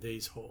in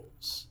these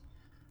halls.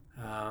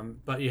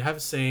 But you have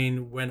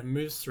seen when it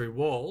moves through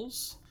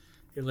walls,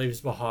 it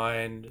leaves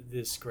behind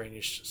this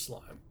greenish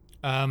slime.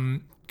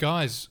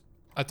 Guys,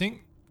 I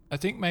think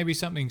maybe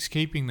something's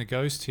keeping the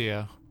ghost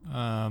here.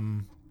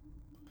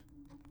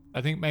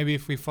 I think maybe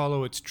if we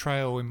follow its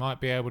trail, we might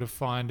be able to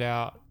find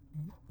out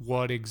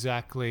what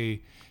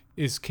exactly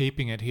is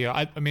keeping it here.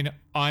 I mean,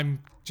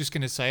 I'm just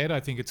going to say it. I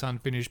think it's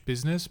unfinished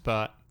business,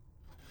 but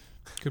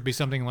could be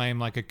something lame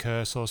like a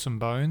curse or some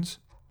bones.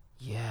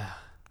 Yeah.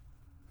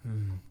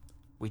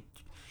 We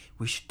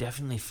should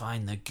definitely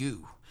find the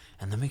goo,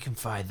 and then we can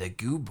find the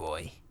goo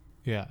boy.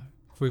 Yeah.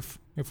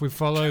 If we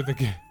follow the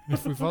goo,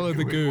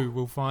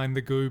 we'll find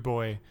the goo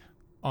boy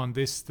on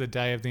the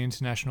day of the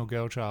International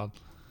Girl Child.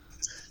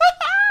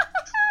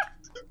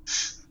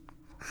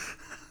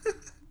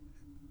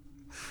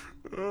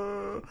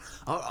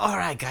 All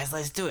right, guys,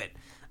 let's do it.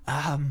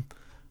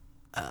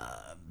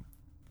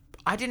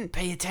 I didn't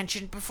pay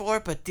attention before,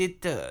 but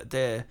did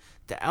the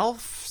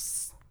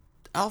elf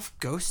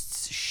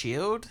ghost's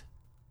shield?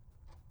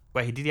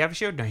 Wait, did he have a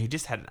shield? No, he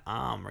just had an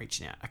arm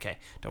reaching out. Okay,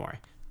 don't worry.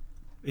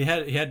 He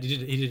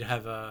did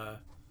have a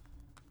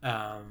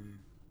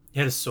he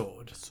had a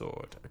sword.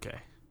 Sword. Okay.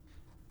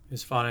 He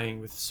was fighting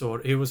with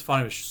sword. He was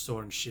fighting with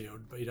sword and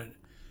shield, but you don't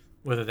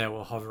whether they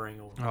were hovering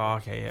or. Oh,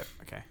 okay. Yep.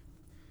 Okay.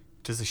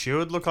 Does the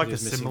shield look like He a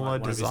was missing, similar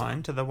like, one of his design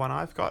arms. to the one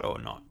I've got, or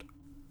not?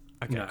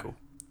 Okay, No, cool.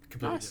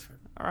 completely Nice.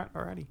 different. All right,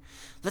 alrighty.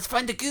 Let's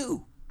find the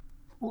goo.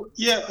 Well,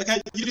 yeah, okay,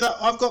 you do that.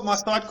 I've got my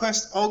side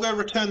quest. I'll go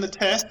return the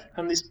test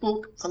and this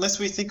book, unless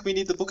we think we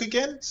need the book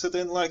again. So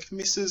then, like,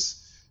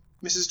 Mrs.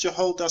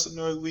 Jahol doesn't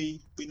know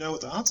we know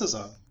what the answers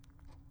are.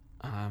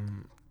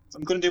 I'm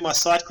going to do my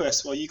side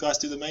quest while you guys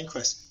do the main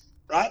quest,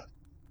 right?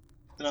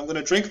 And I'm going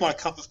to drink my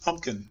cup of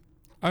pumpkin.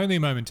 Only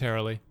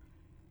momentarily.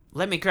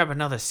 Let me grab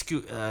another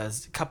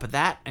cup of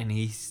that, and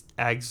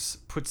Ags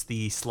puts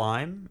the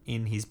slime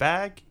in his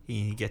bag.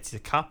 He gets a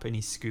cup and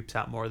he scoops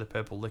out more of the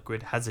purple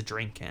liquid, has a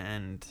drink,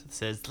 and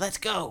says, "Let's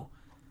go."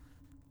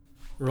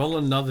 Roll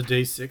another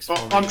d6 for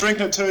Oh, me. I'm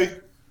drinking it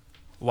too.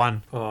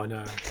 1. Oh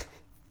no.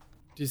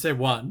 Did you say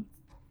 1?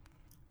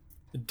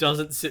 It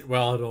doesn't sit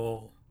well at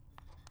all.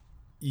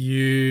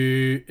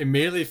 You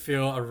immediately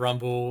feel a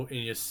rumble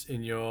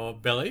in your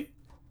belly,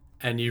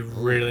 and you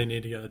really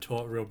need to go to the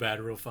toilet real bad,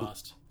 real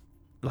fast.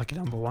 Like a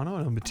number 1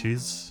 or number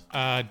 2's?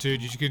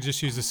 Dude, you could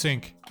just use the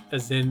sink.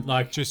 As in,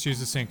 like, Just use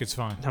the sink, it's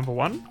fine. Number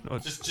 1? Or,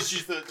 Just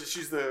use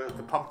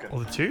the pumpkin.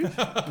 or the 2?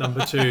 number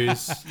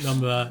 2's,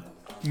 number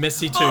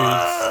messy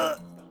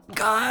 2's.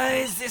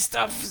 Guys, this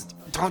stuff.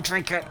 Don't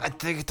drink it. I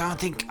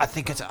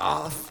think it's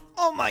off.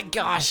 Oh my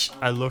gosh.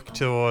 I look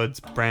towards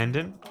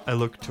Brandon. I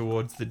look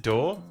towards the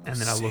door, and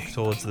then I look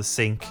towards the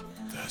sink.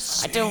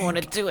 I don't want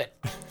to do it.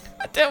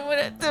 I don't want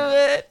to do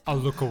it. I'll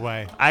look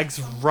away. Ags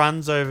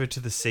runs over to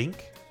the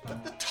sink.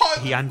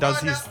 He undoes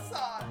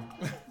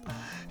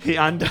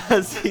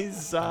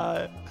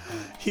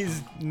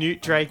his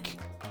Newt Drake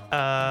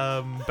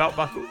belt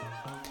buckle.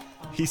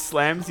 He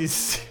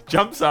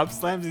jumps up,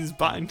 slams his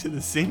butt into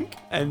the sink,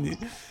 and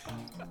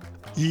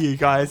you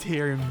guys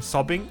hear him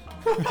sobbing.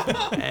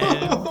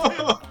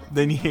 And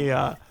then you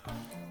hear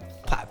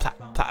plap, plap,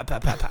 plap,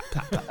 plap, plap, plap,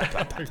 plap, plap,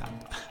 plap, plap,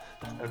 plap.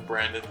 And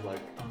Brandon's like,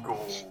 "Go."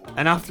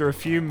 And after a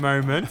few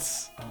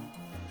moments,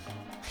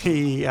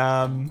 you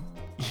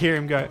hear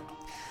him go,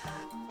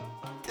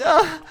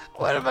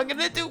 what am I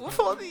gonna do with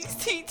all these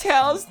tea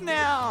towels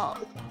now?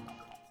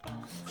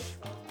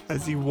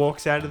 As he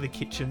walks out of the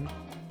kitchen,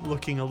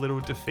 looking a little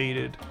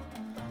defeated.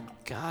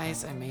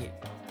 Guys,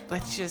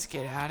 let's just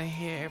get out of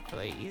here,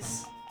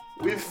 please.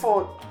 We've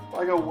fought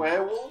like a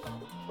werewolf.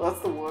 That's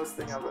the worst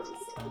thing I've ever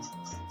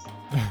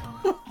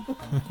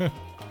said.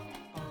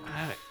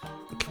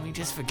 Can we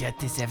just forget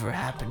this ever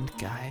happened,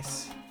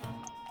 guys?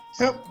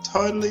 Yep,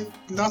 totally.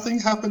 Nothing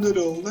happened at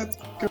all. Let's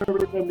go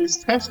return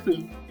this test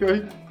and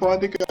go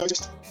find a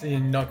ghost. So you're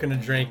not going to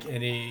drink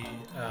any...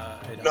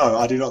 No,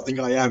 I do not think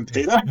I am,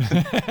 Peter.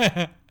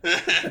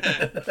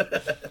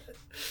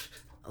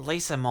 At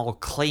least I'm all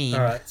clean.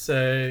 Alright,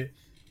 so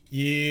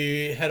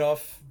you head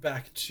off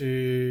back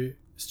to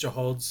Mr.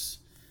 Hold's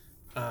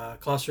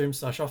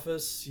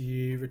classroom/office.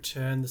 You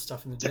return the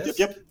stuff in the desk.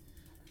 Yep.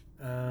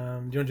 Do you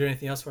want to do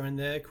anything else while we're in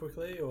there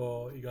quickly,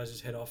 or you guys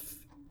just head off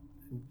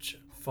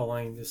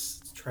following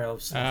this trail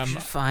of slime? We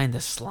should find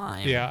the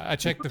slime. Yeah, I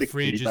checked the Big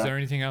fridge. Is feedback. there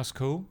anything else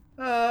cool?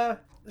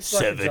 It's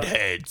like a gi-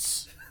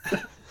 heads.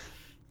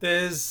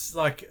 There's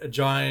like a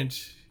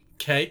giant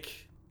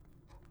cake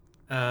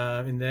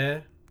in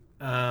there,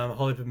 a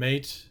whole heap of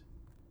meat.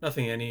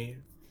 Nothing any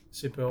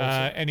super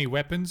awesome. Any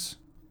weapons?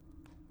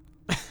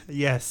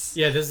 Yes.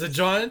 Yeah, there's a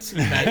giant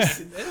mace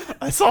in there.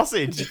 A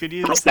sausage. You could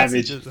use a Cross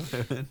sausage damage. as a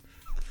weapon.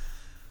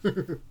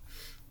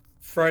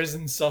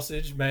 Frozen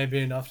sausage may be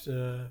enough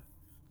to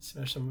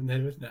smash someone in the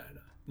head with. No,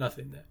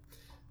 nothing there.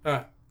 All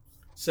right.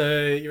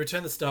 So you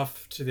return the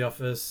stuff to the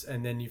office,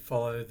 and then you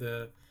follow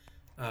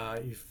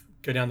you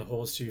go down the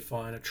halls to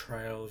find a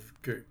trail of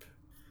goop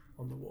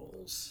on the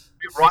walls.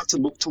 Right to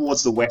look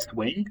towards the west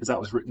wing, because that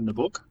was written in the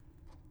book.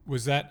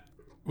 Was that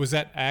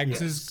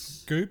Ags's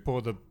Yes. goop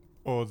or the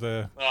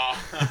Oh.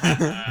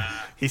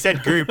 He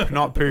said goop,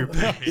 not poop.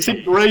 Is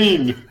it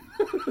green?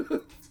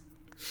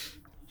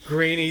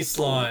 Greeny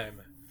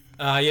slime.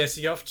 Yes,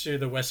 you go off to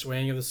the west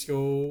wing of the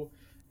school,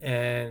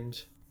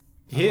 and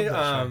here,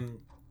 Yeah,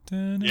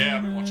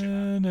 I've been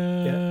watching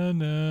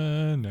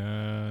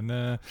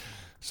that.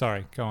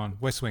 Sorry, go on.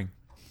 West Wing.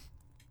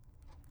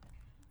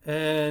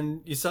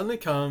 and you suddenly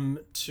come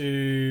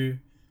to.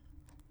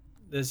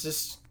 There's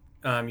this.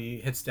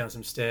 You heads down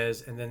some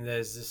stairs, and then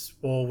there's this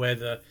wall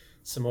where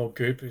some more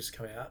goop has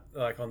come out,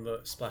 like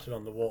splattered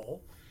on the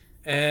wall,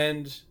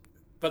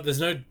 but there's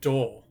no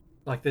door.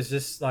 Like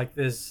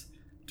there's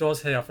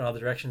doors head off in other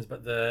directions,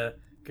 but the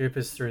goop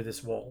is through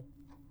this wall.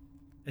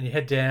 And you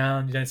head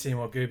down, you don't see any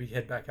more goop, you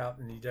head back up,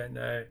 and you don't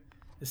know.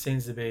 It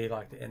seems to be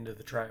like the end of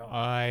the trail.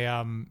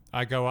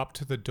 I go up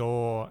to the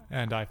door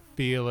and I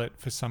feel it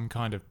for some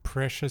kind of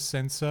pressure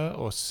sensor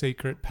or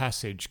secret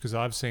passage because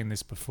I've seen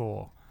this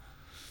before.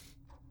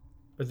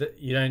 But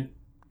you don't.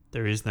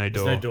 There is no There's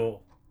door. no door.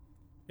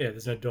 Yeah,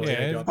 there's no door.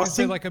 Yeah, You don't go up. is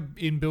there like a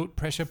inbuilt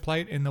pressure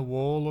plate in the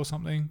wall or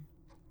something?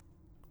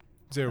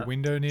 Is there a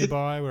window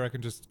nearby where I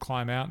can just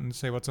climb out and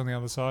see what's on the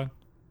other side?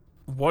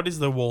 What is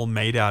the wall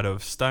made out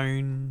of?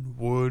 Stone,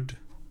 wood,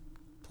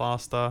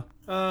 plaster,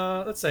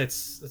 Let's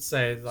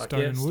say like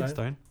Stone and wood?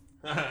 stone.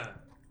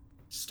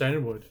 Stone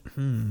and wood.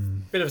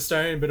 Bit of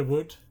stone, bit of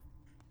wood.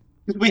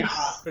 Because we, Bit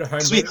of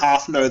because we homemade.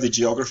 half know the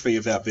geography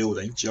of our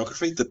building,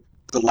 the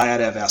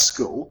layout of our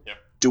school. Yep.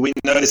 Do we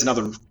know there's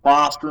another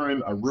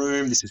classroom, a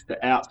room? This is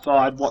the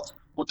outside. What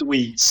do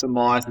we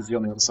surmise is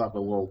on the other side of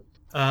the wall?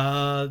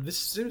 This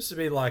seems to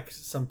be like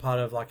some part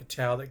of like a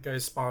tower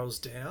that spirals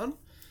down,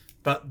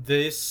 but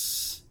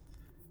this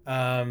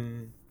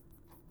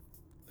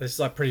is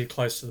like pretty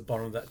close to the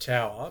bottom of that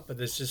tower. But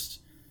there's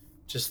just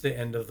the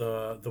end of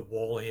the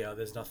wall here.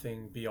 There's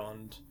nothing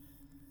beyond,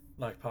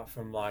 like apart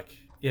from like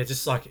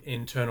just like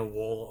internal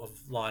wall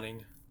of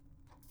lining.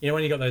 You know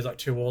when you got those like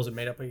two walls that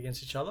meet up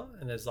against each other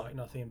and there's like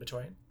nothing in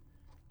between,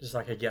 just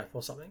like a gap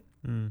or something.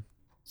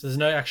 So there's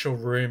no actual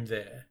room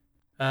there.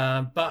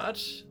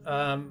 But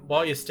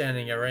while you're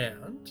standing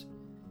around,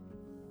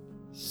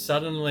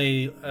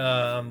 suddenly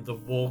the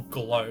wall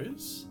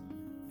glows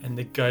and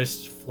the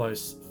ghost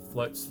floats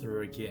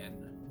through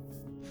again.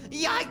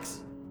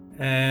 Yikes!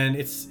 And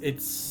it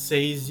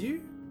sees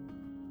you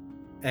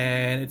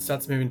and it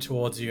starts moving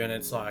towards you and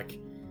it's like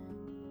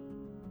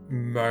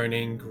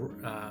moaning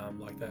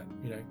like that,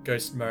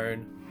 ghost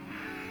moan.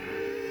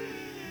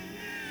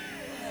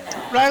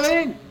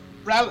 Raylene!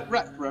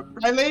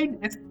 Raylene!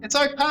 It's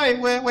okay.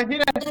 We're here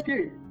to help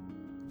you.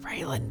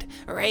 Rayland!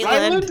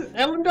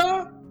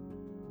 Ellendar?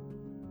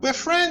 We're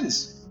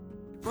friends.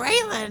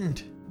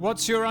 Rayland!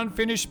 What's your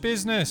unfinished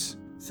business?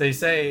 So you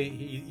say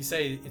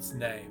its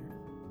name,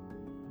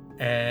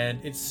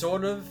 and it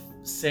sort of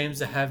seems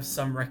to have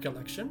some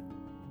recollection.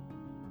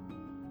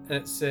 And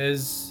it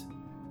says,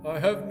 "I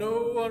have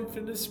no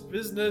unfinished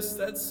business.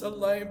 That's a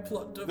lame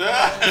plot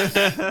device."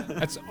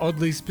 That's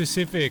oddly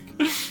specific.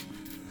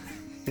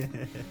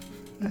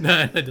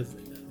 No, it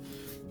doesn't.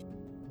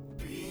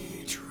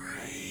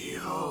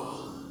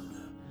 Betrayal.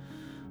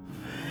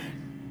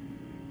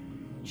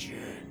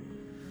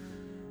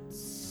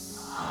 Vengeance.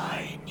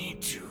 I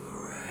need to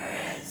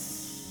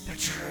rest.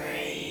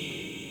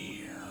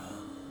 Betrayal.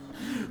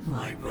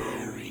 My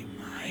bones.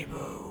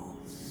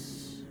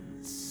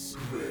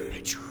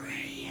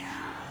 Betrayal.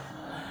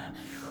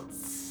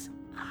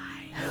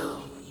 I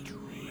need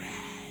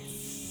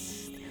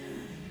rest.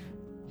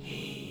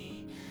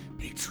 He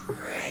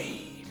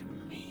betrayed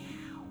me.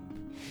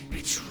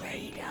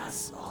 Betrayed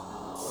us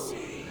all.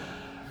 Save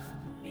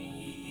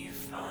me.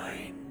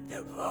 Find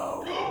the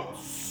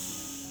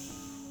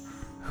bones.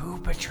 Who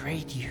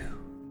betrayed you?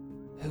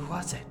 Who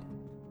was it?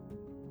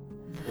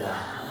 The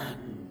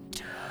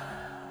hunter.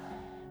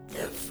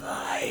 The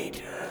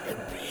fighter. The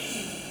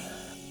beast.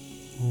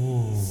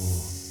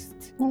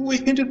 Well, we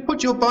can just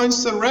put your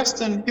bones to rest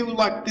and he'll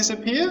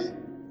disappear?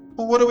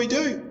 Or what do we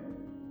do?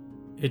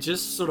 It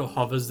just sort of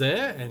hovers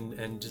there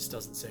and just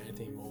doesn't say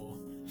anything more.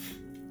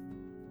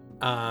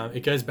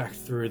 It goes back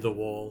through the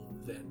wall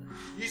then.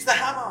 Use the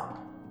hammer.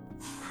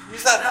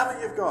 Use that hammer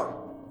you've got.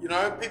 You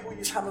know, people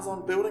use hammers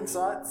on building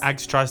sites.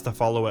 Axe tries to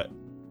follow it.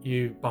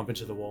 You bump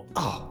into the wall.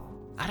 Oh,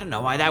 I don't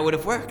know why that would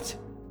have worked.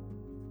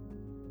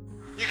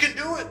 You can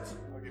do it.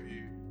 I'll give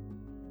you.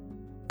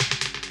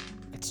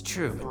 It's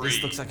true, but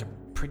this looks like a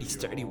pretty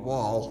sturdy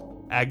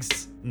wall.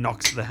 Axe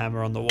knocks the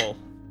hammer on the wall.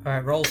 All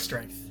right, roll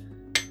strength.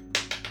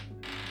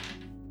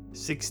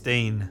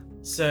 16.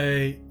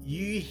 So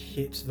you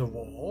hit the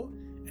wall,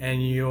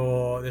 and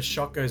the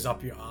shot goes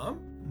up your arm.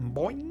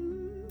 Boing.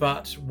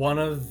 But one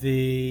of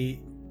the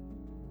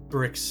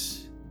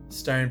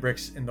stone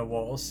bricks in the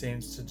wall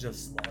seems to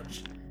just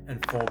lodge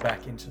and fall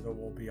back into the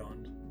wall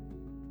beyond,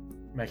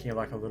 making it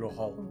like a little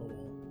hole in the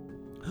wall.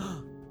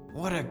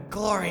 What a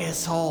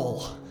glorious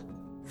hole.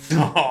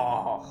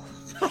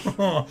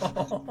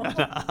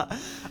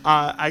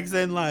 Axe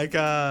then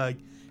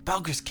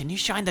Balgus, can you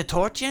shine the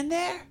torch in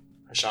there?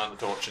 I shine the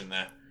torch in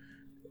there.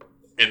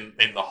 In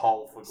the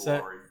hole for So-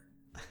 glory.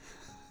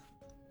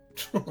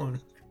 Come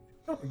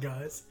on,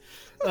 guys.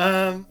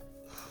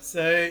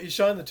 So you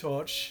shine the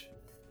torch,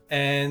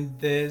 and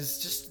there's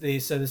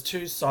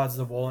two sides of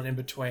the wall, and in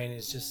between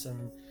is just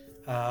some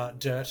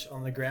dirt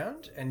on the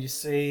ground, and you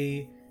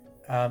see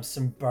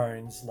some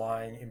bones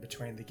lying in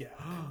between the gap.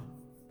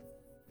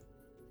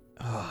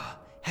 How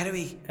do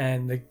we...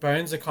 And the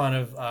bones are kind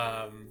of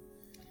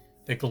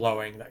they're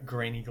glowing, that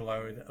greeny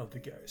glow of the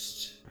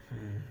ghost.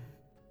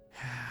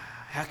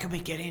 How can we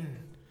get in?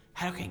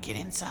 How can we get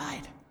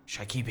inside?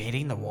 Should I keep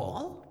hitting the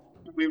wall?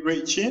 Do we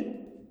reach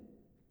in?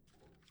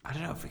 I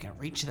don't know if we can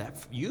reach that.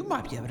 You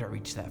might be able to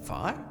reach that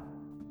far.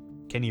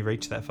 Can you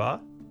reach that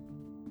far?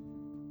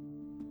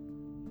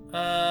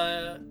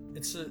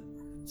 It's a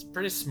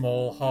pretty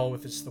small hole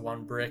with just the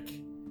one brick.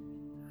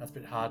 That's a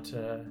bit hard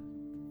to.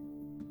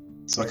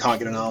 So I can't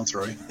get an arm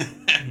through.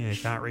 Yeah, you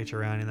can't reach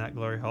around in that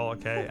glory hole.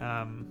 Okay.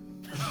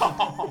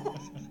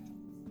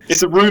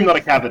 It's a room, not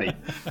a cavity.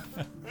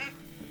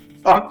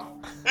 Oh,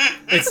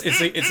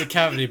 It's a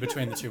cavity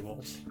between the two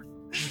walls.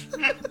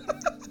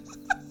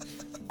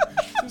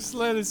 Just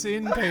let us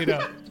in,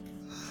 Peter.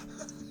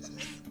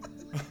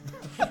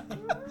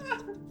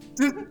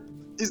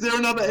 Is there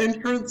another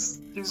entrance?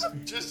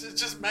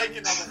 Just make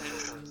another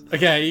entrance.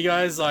 Okay, you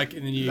guys and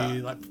then you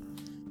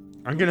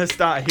I'm gonna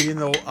start hitting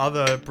the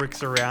other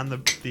bricks around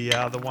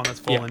the one that's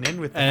fallen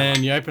in with the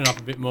and you open up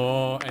a bit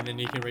more, and then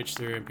you can reach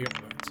through and pick up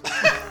the bones.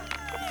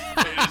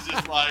 Peter's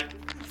just like,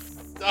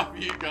 stop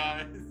you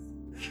guys.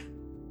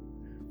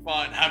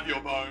 Fine, have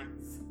your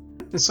bones.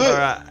 So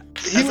Alright,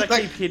 he as I would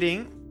like. keep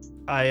hitting,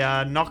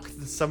 I knock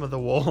some of the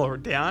wall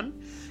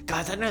down.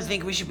 Guys, I don't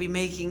think we should be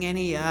making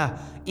any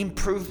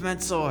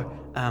improvements or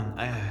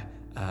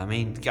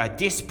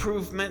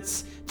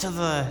disprovements to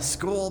the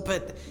school,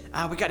 but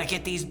we gotta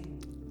get these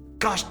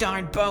gosh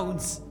darn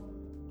bones.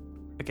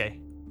 Okay.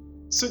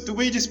 So do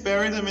we just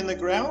bury them in the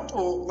ground,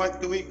 or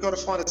do we got to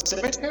find a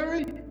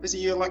cemetery? Is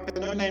he like a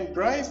no-name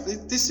grave?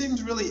 This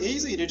seems really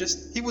easy to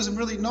just. He was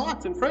really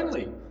nice and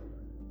friendly.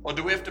 Or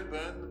do we have to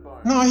burn the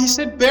bones? No, he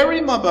said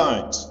bury my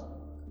bones.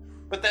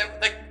 But they're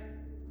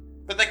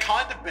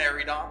kind of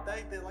buried, aren't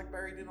they? They're like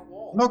buried in a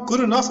wall. Not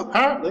good enough,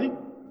 apparently.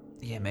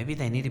 Yeah, maybe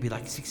they need to be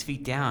like 6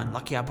 feet down.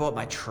 Lucky I brought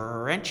my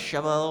trench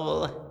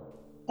shovel.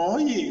 Oh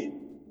yeah.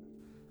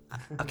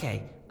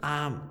 Okay,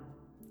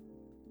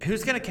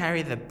 who's gonna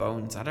carry the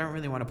bones? I don't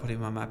really want to put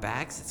him on my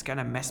bags. It's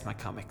gonna mess my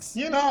comics.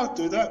 Yeah, no, I'll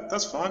do that.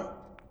 That's fine.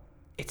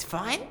 It's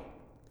fine?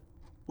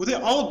 Well,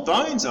 they're old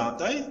bones, aren't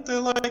they? They're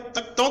like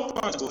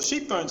dog bones or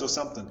sheep bones or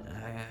something.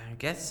 I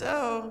guess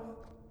so.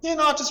 Yeah,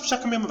 no, I'll just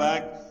chuck them in my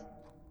bag.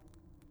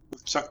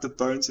 Chuck the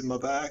bones in my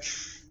bag.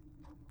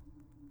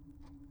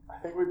 I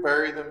think we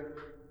bury them.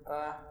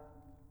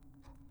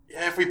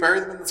 Yeah, if we bury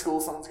them in the school,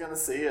 someone's going to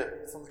see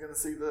it. Someone's going to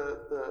see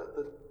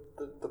the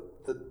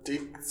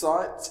dig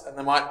site, and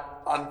they might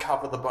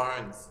uncover the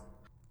bones.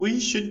 We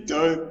should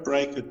go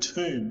break a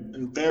tomb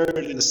and bury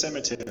it in a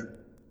cemetery.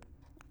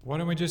 Why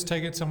don't we just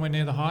take it somewhere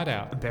near the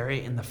hideout? Bury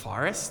it in the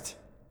forest?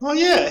 Oh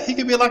yeah, he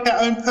could be like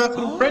our own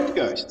personal friend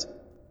ghost.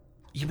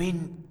 You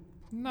mean...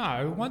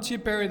 No, once you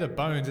bury the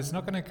bones, it's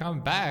not going to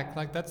come back.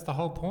 Like, that's the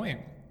whole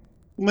point.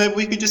 Maybe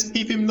we could just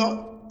keep him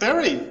not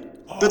buried.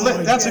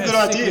 That's a good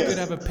idea. We could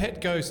have a pet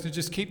ghost to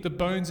just keep the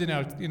bones in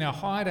our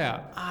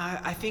hideout.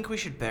 I think we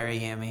should bury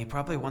him. He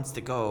probably wants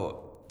to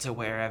go to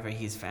wherever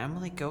his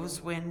family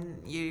goes when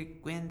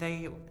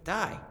they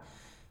die.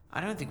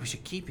 I don't think we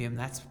should keep him.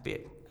 That's a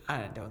bit...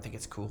 I don't think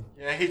it's cool.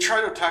 Yeah, he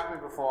tried to attack me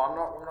before. I'm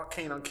not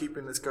keen on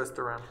keeping this ghost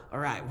around.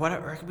 Alright, what I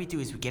reckon we do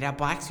is we get our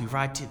bikes, we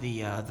ride to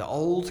the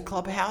old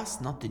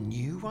clubhouse, not the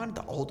new one,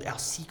 our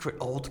secret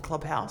old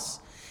clubhouse,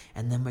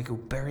 and then we go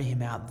bury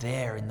him out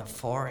there in the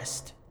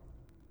forest.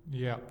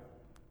 Yeah.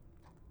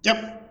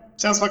 Yep,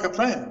 sounds like a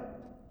plan.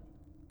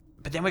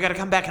 But then we gotta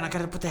come back and I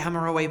gotta put the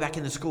hammer away back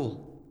in the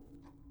school.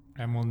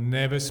 And we'll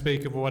never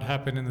speak of what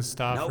happened in the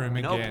staff room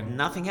again.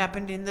 Nothing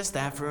happened in the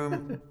staff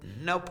room.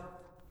 Nope.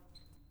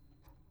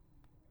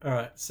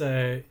 Alright,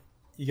 so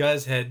you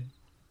guys head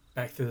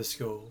back through the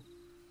school.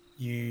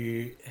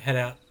 You head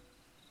out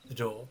the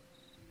door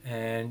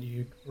and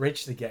you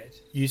reach the gate.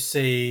 You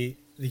see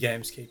the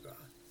gameskeeper.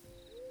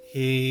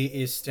 He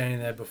is standing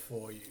there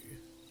before you.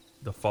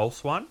 The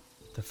false one?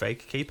 The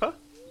fake keeper?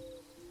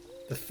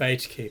 The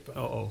Fate Keeper.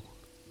 Uh-oh.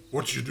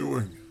 What you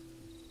doing?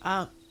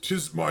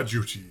 'Tis my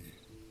duty.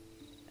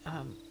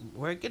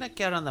 We're gonna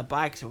get on the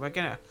bike, so we're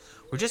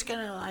just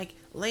gonna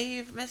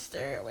leave,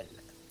 mister.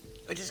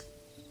 We're just...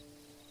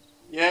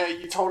 Yeah,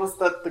 you told us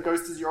that the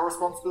ghost is your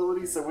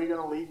responsibility, so we're going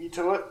to leave you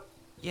to it.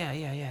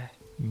 Yeah.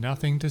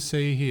 Nothing to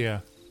see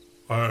here.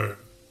 I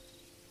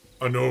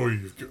know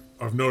you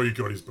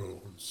got his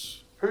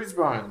bones. Whose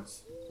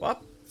bones?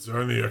 What? It's the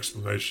only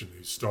explanation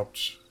he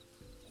stopped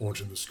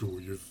haunting the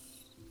school.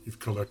 You've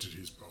collected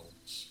his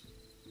bones.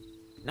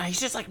 No, he's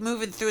just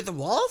moving through the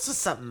walls or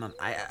something,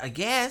 I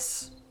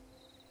guess.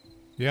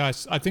 Yeah,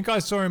 I think I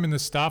saw him in the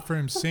staff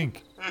room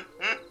sink.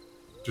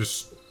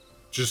 Just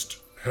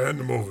hand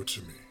them over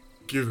to me.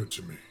 Give it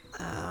to me.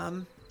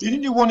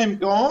 Didn't you want him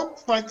gone?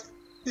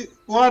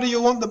 Why do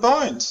you want the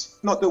bones?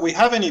 Not that we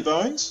have any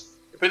bones.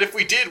 But if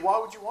we did, why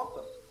would you want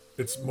them?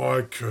 It's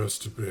my curse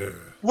to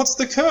bear. What's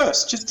the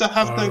curse? Just to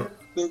have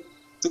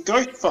the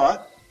ghost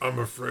fight? I'm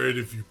afraid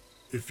if you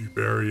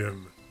bury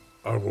him,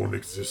 I won't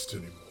exist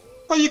anymore.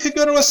 Well, you could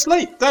go to a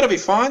sleep. That'll be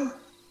fine.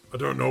 I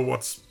don't know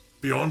what's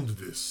beyond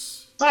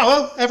this. Oh,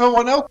 well,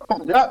 everyone else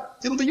comes out.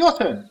 It'll be your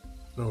turn.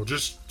 No,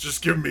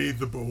 just give me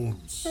the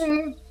bones.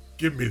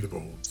 Give me the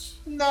bones.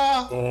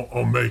 Nah.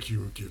 I'll make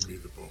you give me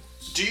the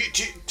bones. Do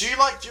you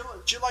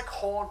like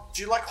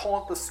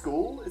haunt the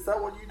school? Is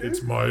that what you do?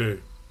 It's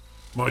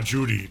my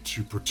duty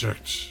to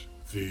protect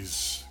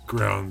these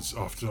grounds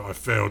after I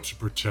failed to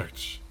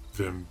protect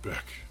them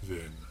back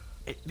then.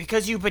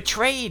 Because you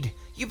betrayed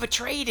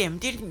him,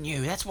 didn't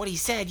you? That's what he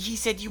said. He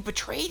said you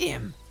betrayed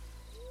him.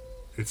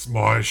 It's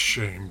my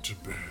shame to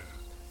bear.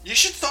 You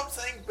should stop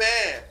saying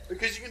bear,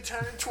 because you can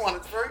turn into one.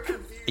 It's very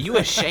confusing. Are you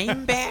a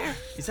shame bear?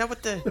 Is that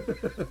what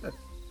the...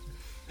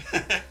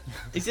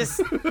 Is this...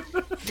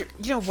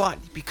 You know what?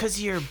 Because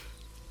you're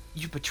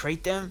you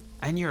betrayed them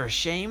and you're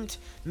ashamed?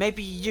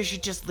 Maybe you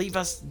should just leave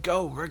us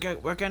go. We're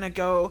gonna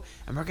go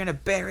and we're gonna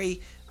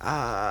bury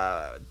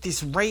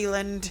this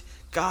Rayland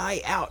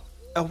guy out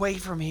away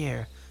from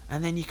here,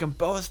 and then you can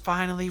both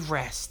finally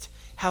rest.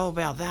 How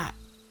about that?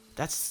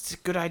 That's a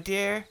good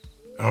idea.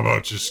 How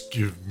about just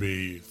give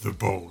me the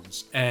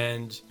bones?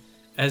 And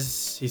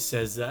as he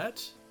says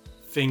that,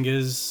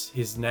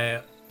 his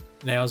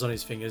nails on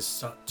his fingers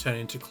start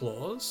turning into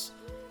claws.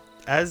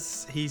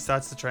 As he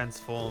starts to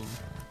transform,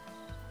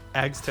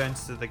 Ags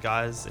turns to the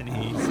guys and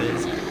he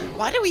says,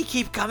 Why do we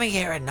keep coming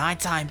here at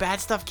nighttime?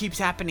 Bad stuff keeps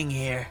happening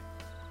here.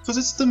 Because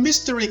it's the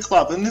mystery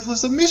club, and it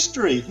was a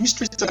mystery.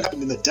 Mysteries don't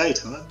happen in the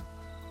daytime.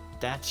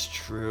 That's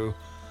true.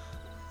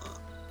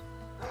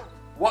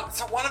 What?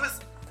 So one of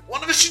us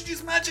should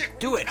use magic.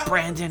 Do it,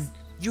 Brandon.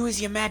 Use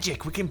your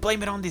magic. We can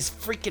blame it on this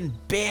freaking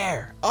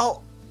bear.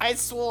 Oh, I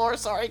swore.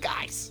 Sorry,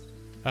 guys.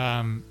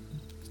 Can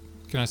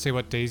I see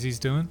what Daisy's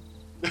doing?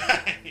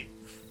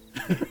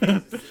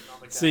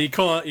 So you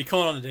call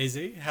on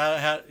Daisy.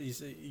 How you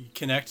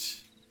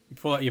connect? You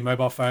pull out your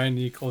mobile phone and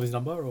you call his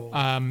number, or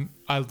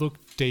I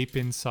looked deep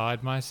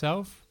inside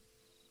myself,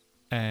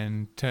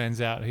 and turns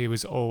out he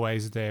was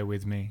always there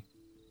with me.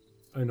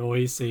 and all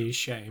you see is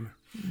shame.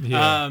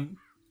 Yeah.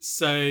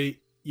 So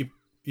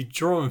you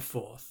draw him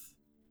forth,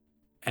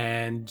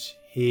 and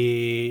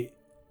he,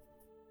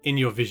 in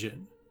your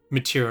vision,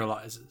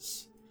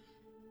 materializes.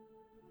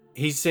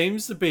 He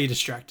seems to be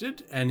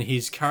distracted, and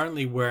he's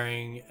currently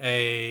wearing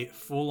a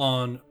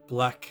full-on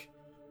black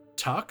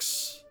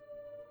tux,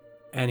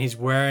 and he's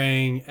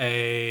wearing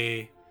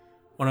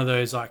one of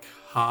those like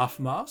half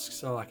masks,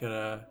 so like at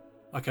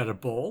a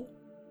ball.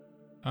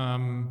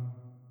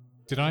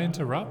 Did I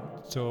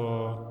interrupt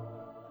or?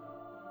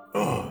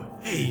 Oh,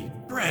 hey,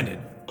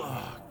 Brandon.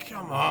 Oh,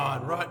 come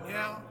on, right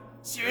now?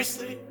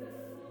 Seriously?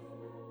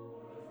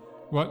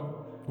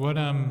 What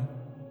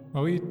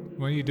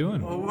were you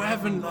doing? Well, we're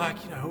having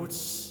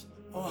it's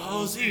All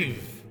Hallows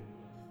Eve.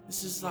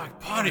 This is like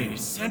party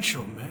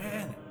central,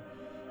 man.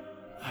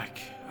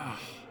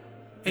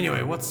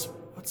 Anyway, what's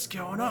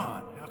going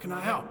on? How can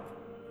I help?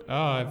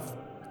 Oh,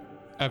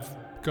 I've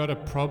got a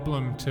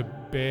problem to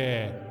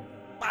bear.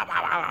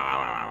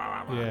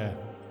 Yeah.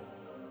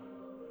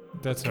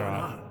 That's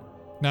alright.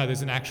 No,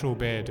 there's an actual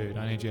bear, dude.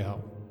 I need your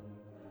help.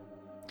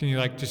 Can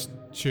you just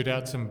shoot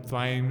out some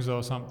flames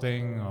or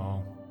something,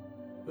 or?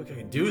 Look, I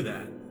can do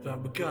that,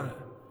 but we're gonna.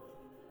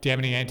 Do you have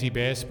any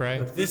anti-bear spray?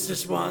 Look,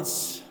 this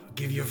once, I'll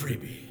give you a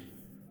freebie.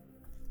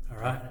 All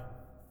right?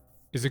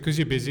 Is it because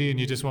you're busy and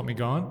you just want me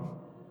gone?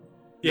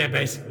 Yeah,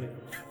 basically.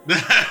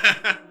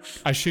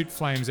 I shoot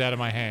flames out of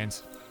my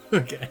hands.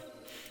 Okay.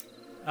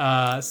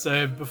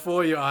 So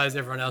before your eyes,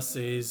 everyone else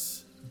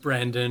sees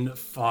Brandon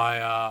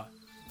fire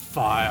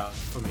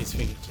from his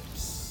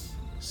fingertips.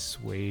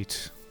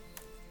 Sweet.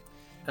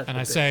 At And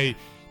the I bear. say,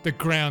 the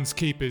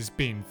groundskeeper's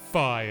been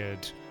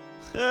fired.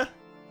 Hey.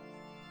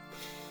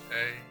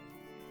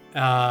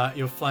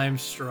 Your flame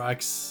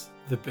strikes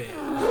the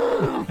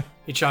bear.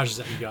 He charges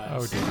at you guys.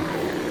 Oh dear.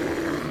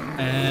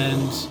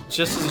 And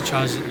just as he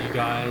charges at you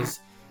guys,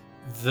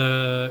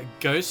 the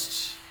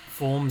ghost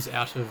forms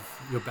out of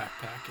your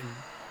backpack and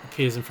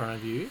appears in front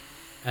of you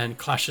and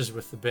clashes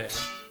with the bear.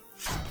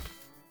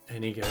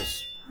 And he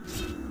goes,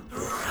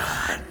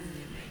 "Run,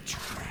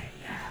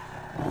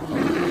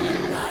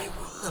 I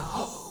will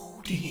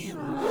hold him.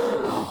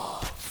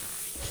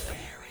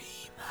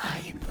 Bury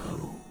my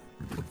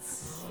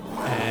bones."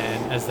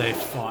 And as they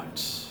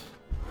fight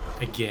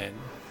again,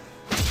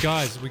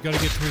 Guys, we gotta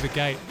get through the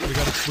gate. We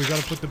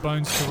gotta put the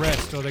bones to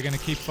rest, or they're gonna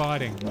keep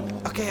fighting.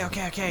 Okay.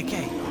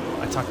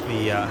 I tuck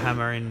the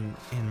hammer in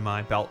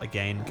my belt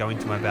again, go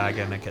into my bag,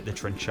 and I get the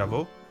trench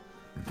shovel.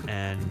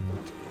 And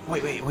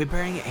Wait, we're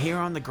burying it here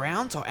on the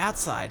grounds or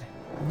outside?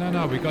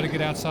 No, we gotta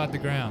get outside the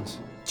grounds.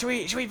 Should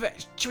we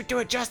do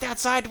it just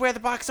outside where the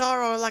box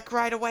are, or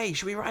right away?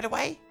 Should we right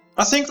away?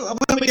 I think when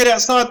we get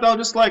outside, they'll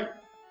just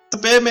the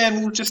bear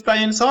man will just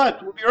stay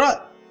inside. We'll be right.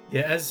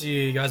 yeah, as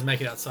you guys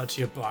make it outside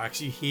to your bikes,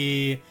 you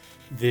hear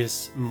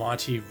this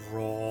mighty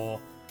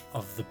roar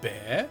of the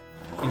bear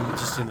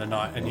just in the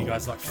night, and you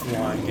guys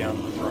flying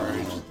down the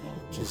road,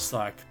 just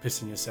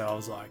pissing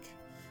yourselves.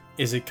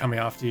 Is it coming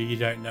after you? You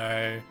don't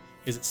know.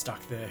 Is it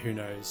stuck there? Who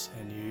knows?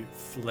 And you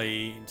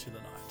flee into the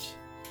night.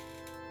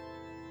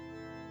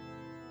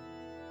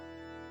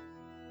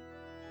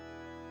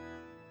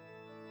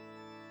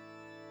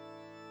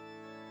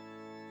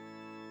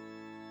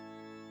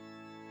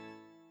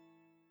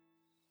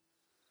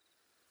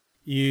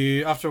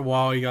 After a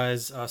while, you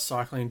guys are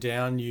cycling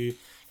down. You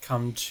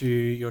come to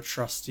your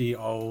trusty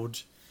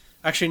old.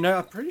 Actually, no,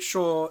 I'm pretty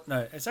sure.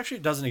 No,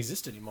 it doesn't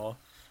exist anymore.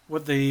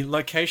 With the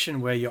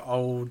location where your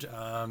old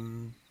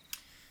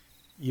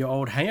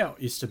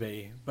hangout used to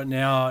be, but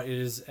now it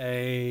is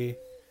a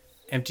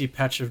empty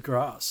patch of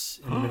grass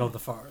in the middle of the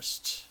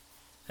forest,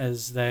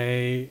 as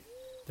the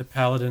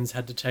paladins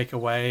had to take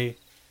away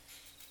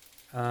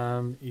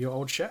your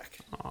old shack.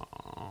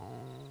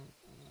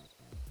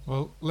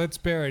 Well, let's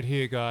bury it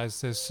here, guys.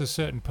 There's a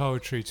certain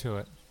poetry to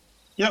it.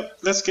 Yep,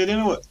 let's get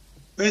into it.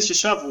 Where's your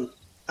shovel,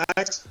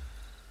 Axe?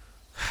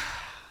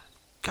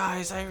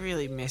 Guys, I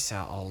really miss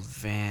our old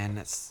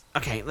van.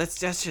 Okay, let's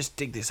just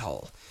dig this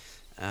hole.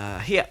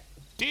 Here.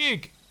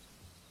 Dig!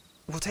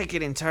 We'll take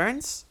it in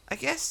turns, I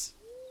guess?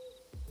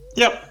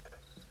 Yep.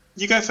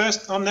 You go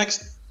first. I'm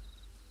next.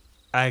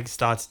 Ag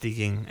starts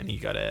digging, and he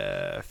got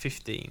a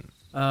 15.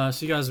 So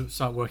you guys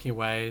start working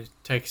away. It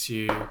takes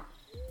you,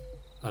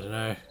 I don't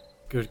know,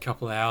 good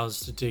couple of hours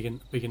to dig a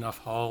big enough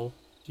hole.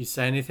 Do you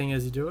say anything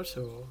as you do it,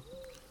 or?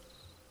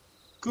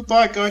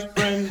 Goodbye, ghost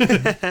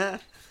friend.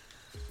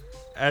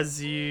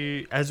 As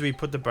we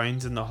put the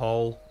bones in the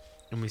hole,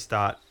 and we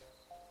start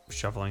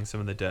shoveling some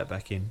of the dirt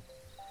back in,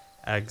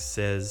 Ag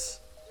says,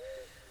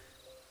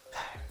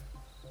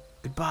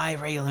 Goodbye,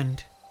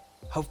 Rayland.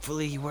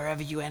 Hopefully,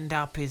 wherever you end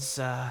up is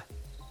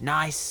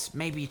nice,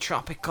 maybe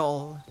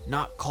tropical,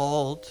 not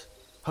cold.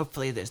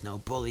 Hopefully, there's no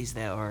bullies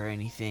there or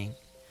anything.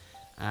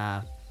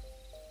 And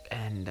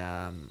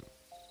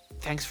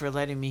thanks for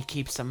letting me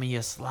keep some of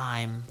your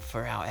slime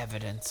for our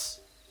evidence.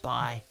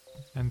 Bye.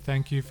 And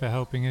thank you for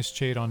helping us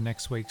cheat on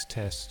next week's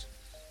test.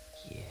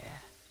 Yeah.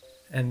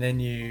 And then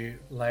you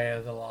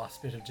layer the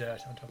last bit of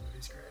dirt on top of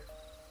his grave.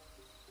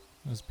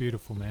 It was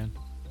beautiful, man.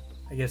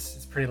 I guess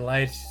it's pretty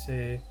late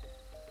to...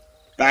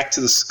 Back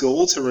to the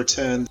school to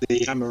return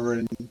the hammer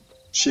and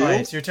shield. Oh,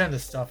 yeah, so you return the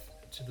stuff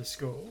to the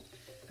school.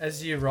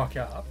 As you rock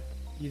up,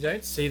 you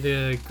don't see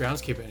the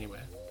groundskeeper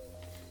anywhere.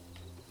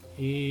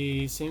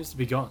 He seems to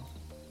be gone.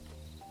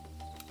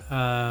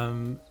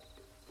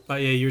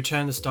 But yeah, you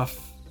return the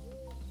stuff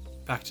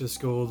back to the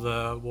school,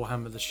 the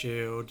warhammer, the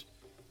shield,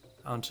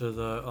 on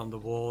the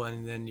wall,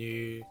 and then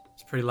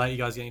it's pretty late, you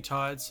guys are getting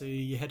tired, so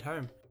you head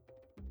home.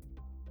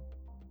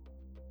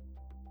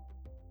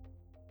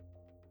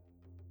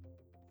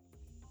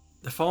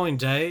 The following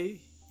day,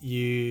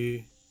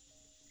 you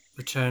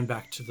return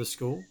back to the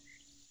school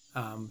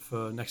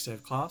for next day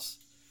of class,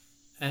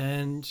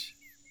 and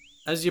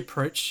as you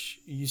approach,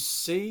 you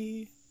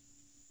see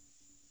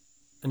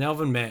an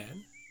elven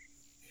man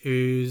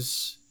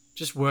who's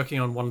just working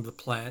on one of the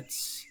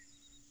plants,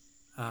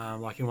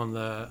 like in one of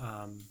the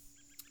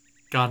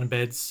garden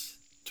beds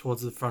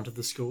towards the front of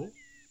the school,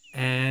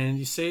 and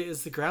you see it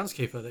is the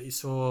groundskeeper that you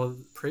saw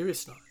the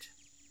previous night.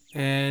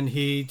 And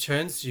he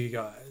turns to you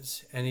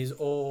guys, and he's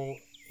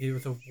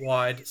with a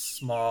wide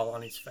smile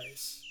on his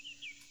face.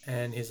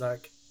 And he's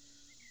like,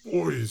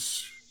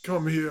 Boys,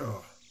 come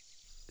here.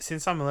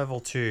 since I'm level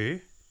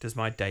 2, does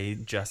my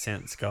danger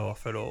sense go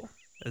off at all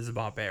as a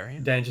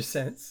barbarian? danger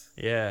sense?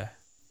 Yeah.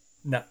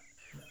 No.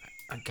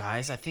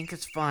 Guys, I think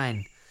it's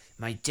fine.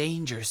 My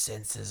danger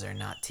senses are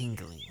not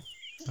tingling.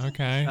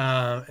 Okay.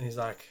 And he's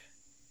like,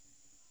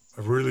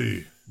 I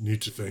really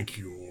need to thank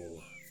you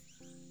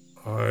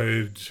all.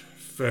 I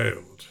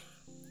failed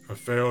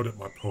at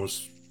my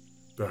post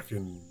back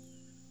in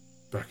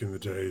the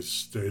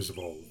days of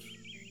old.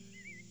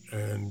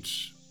 And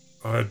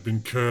I had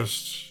been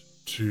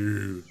cursed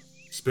to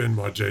spend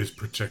my days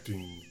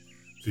protecting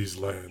these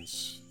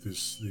lands,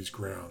 these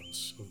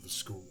grounds of the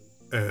school.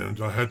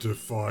 And I had to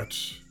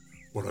fight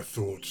what I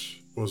thought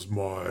was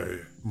my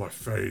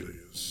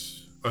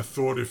failures. I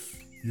thought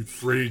if you'd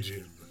freed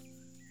him,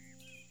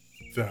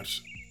 that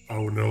I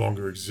would no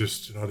longer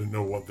exist, and I didn't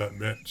know what that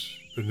meant.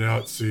 But now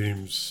it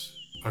seems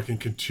I can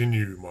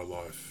continue my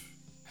life.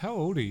 How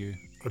old are you?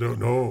 I don't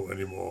know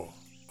anymore.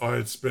 I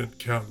had spent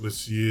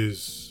countless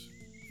years.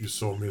 You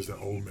saw me as that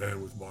old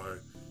man with my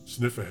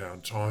sniffer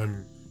hound.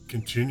 Time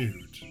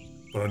continued,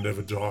 but I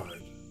never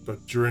died.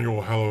 But during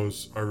All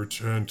Hallows, I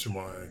returned to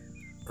my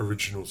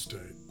original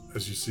state,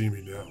 as you see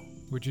me now.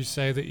 Would you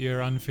say that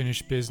your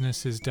unfinished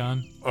business is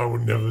done? I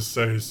would never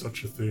say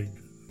such a thing.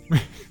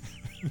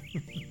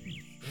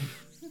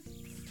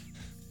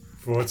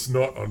 For it's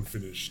not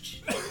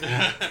unfinished.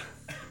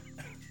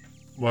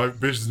 My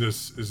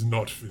business is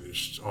not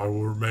finished. I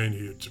will remain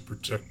here to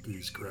protect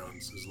these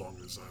grounds as long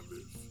as I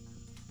live.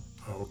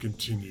 I will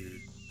continue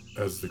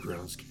as the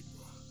groundskeeper.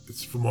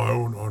 It's for my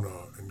own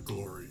honor and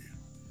glory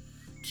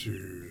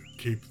to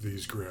keep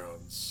these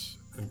grounds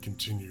and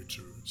continue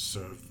to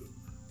serve them.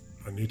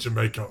 I need to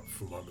make up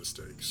for my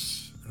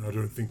mistakes, and I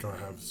don't think I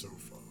have so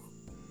far.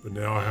 But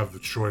now I have the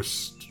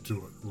choice to do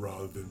it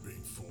rather than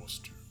being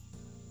forced to.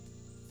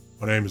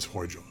 My name is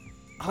Hoijon.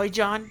 Hi,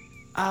 John.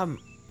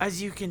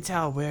 As you can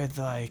tell, we're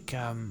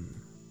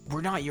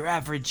we're not your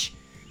average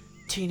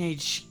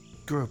teenage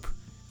group.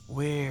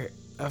 We're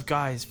of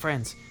guys,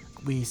 friends.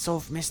 We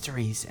solve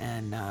mysteries,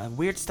 and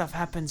weird stuff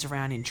happens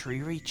around in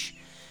Tree Reach.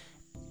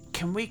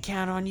 Can we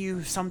count on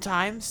you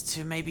sometimes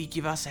to maybe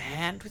give us a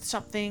hand with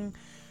something,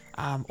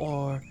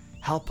 or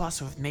help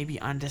us with maybe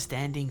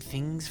understanding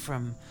things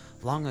from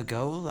long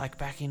ago, like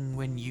back in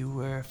when you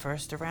were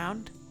first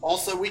around?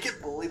 Also, we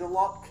get bullied a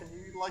lot. Can you,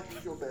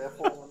 use your bear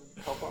form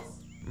and help us?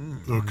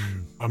 Look,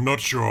 I'm not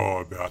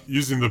sure about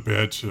using the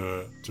bear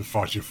to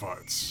fight your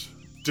fights.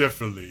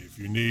 Definitely, if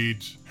you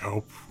need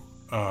help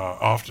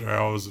after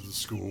hours of the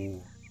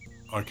school,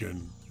 I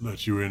can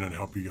let you in and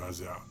help you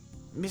guys out.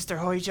 Mr.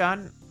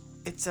 Hoijon,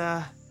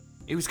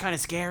 it was kind of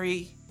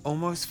scary,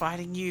 almost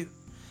fighting you.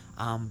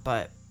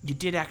 But you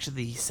did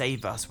actually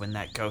save us when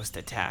that ghost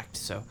attacked,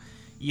 so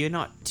you're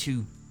not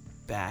too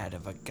bad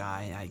of a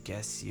guy, I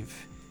guess.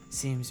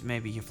 Seems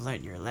maybe you've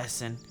learnt your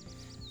lesson.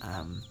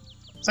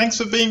 Thanks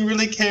for being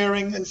really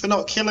caring and for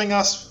not killing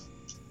us,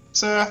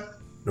 sir.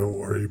 No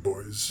worry,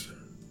 boys.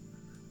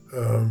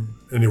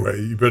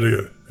 Anyway, you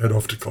better head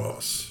off to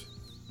class.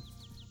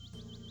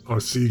 I'll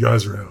see you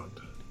guys around.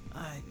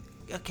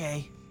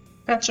 Okay.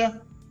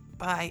 Gotcha.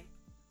 Bye.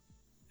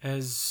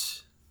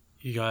 As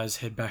you guys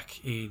head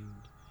back in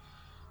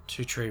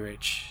to Tree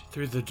Reach,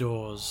 through the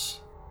doors,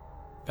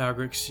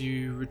 Balgrix,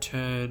 you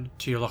return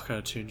to your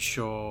locker to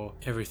ensure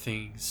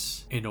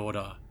everything's in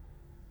order.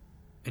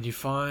 And you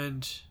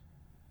find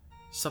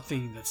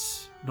something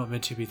that's not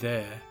meant to be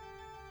there.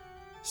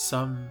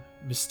 Some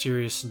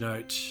mysterious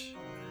note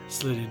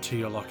slid into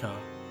your locker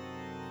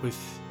with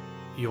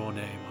your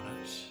name on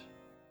it.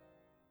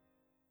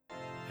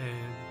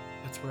 And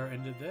that's where it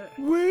ended there.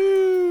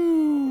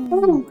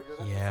 Woo!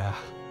 Yeah.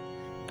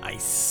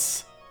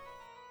 Nice.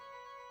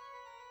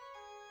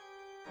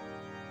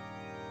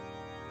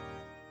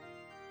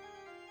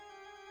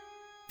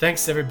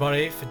 Thanks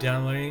everybody for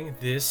downloading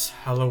this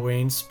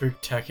Halloween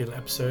spooktacular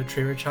episode,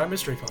 Tree Reach High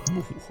Mystery Club.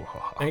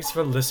 Thanks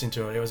for listening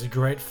to it. It was a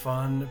great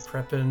fun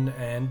prepping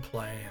and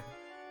playing.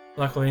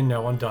 Luckily,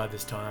 no one died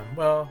this time.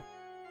 Well,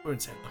 I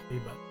wouldn't say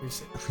lucky, but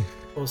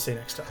we'll see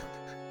next time.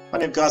 My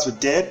name guys were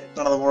dead.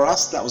 None of them were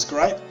us. That was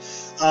great.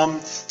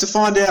 To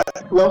find out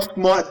who else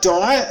might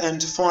die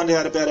and to find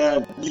out about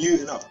our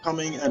new and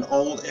upcoming and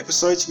old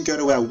episodes, you can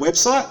go to our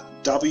website,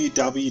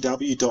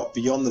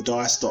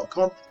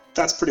 www.beyondthedice.com.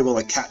 That's pretty well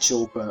a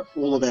catch-all for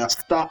all of our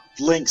stuff,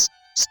 links,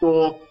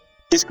 store,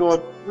 Discord.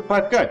 Good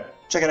place to go.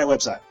 Check out our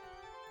website.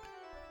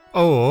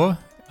 Or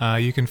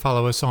you can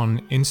follow us on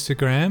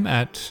Instagram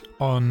at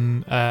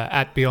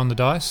Beyond the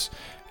Dice.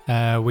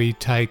 We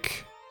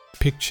take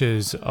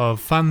pictures of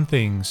fun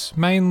things,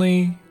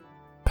 mainly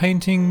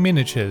painting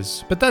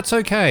miniatures, but that's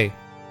okay.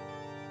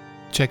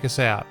 Check us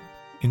out,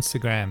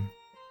 Instagram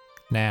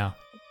now.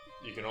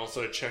 You can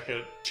also check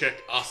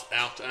us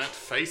out at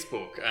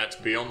Facebook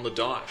at Beyond the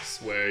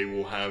Dice, where we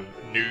will have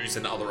news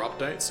and other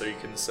updates, so you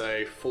can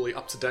stay fully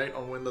up to date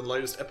on when the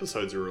latest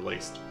episodes are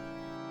released.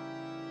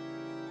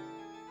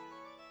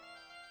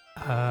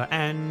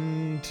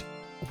 And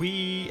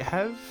we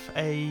have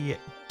a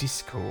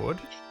Discord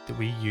that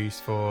we use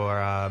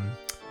for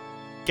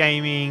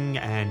gaming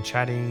and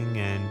chatting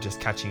and just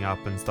catching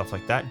up and stuff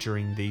like that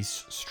during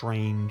these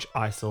strange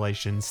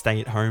isolation,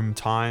 stay-at-home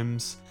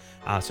times.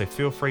 So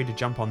feel free to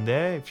jump on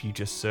there if you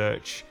just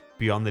search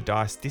Beyond the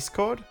Dice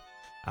Discord.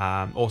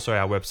 Also,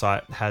 our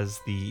website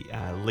has the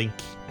link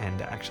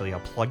and actually a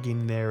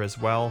plugin there as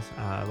well.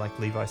 Like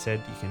Levi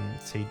said, you can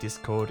see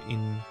Discord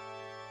in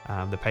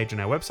the page on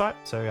our website,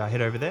 so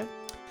head over there.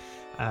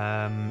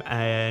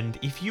 And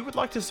if you would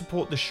like to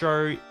support the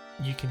show,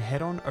 you can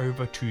head on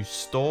over to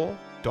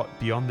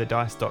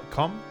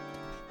store.beyondthedice.com.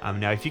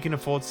 Now, if you can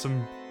afford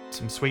some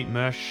sweet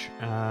merch,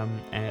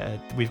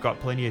 we've got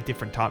plenty of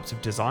different types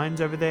of designs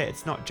over there.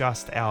 It's not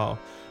just our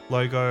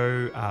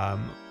logo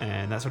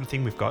and that sort of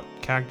thing. We've got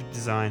character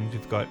designs,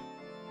 we've got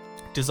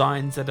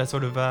designs that are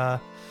sort of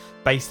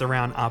based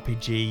around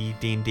RPG,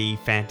 D&D,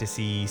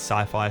 fantasy,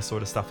 sci-fi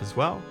sort of stuff as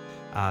well.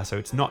 So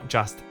it's not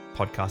just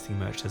podcasting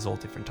merch, there's all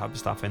different types of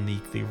stuff, and the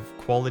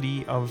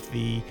quality of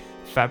the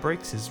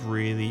fabrics is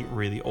really,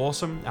 really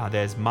awesome.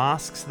 There's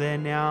masks there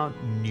now,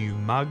 new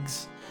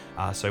mugs.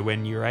 So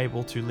when you're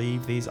able to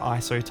leave these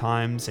ISO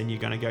times and you're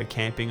going to go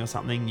camping or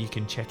something, you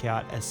can check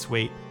out a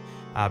sweet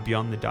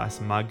Beyond the Dice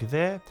mug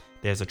there.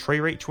 There's a Tree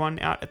Reach one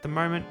out at the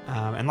moment.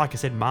 And like I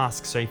said,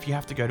 masks. So if you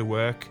have to go to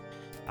work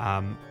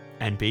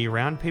and be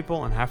around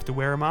people and have to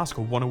wear a mask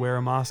or want to wear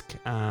a mask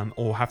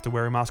or have to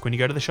wear a mask when you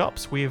go to the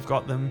shops, we have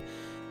got them.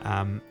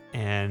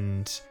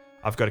 And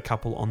I've got a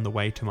couple on the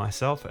way to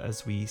myself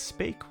as we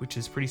speak, which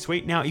is pretty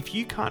sweet. Now, if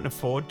you can't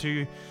afford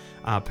to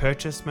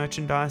purchase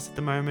merchandise at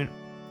the moment,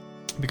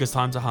 because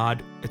times are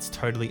hard, it's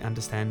totally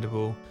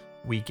understandable.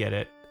 We get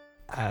it.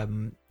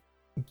 We're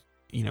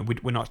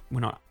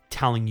not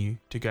telling you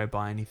to go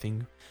buy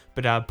anything,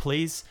 but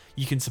please,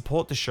 you can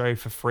support the show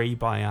for free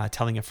by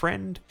telling a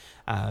friend,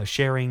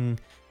 sharing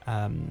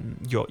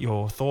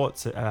your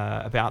thoughts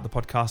about the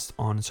podcast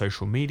on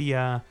social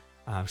media.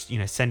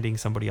 Sending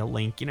somebody a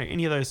link.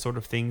 Any of those sort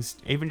of things.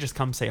 Even just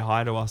come say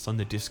hi to us on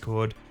the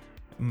Discord.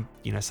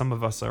 Some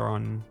of us are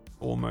on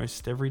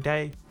almost every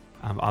day.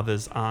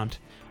 Others aren't.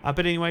 But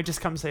anyway, just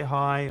come say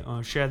hi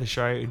or share the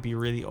show. It'd be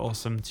really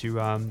awesome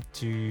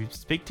to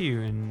speak to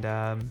you and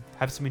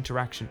have some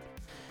interaction.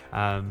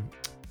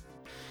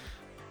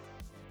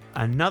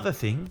 Another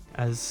thing,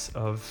 as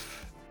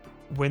of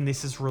when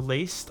this is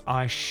released,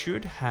 I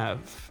should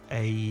have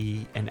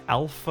an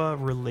alpha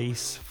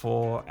release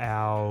for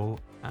our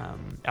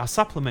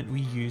supplement we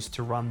use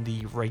to run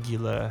the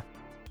regular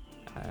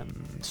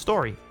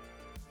story.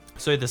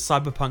 So the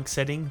cyberpunk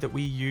setting that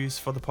we use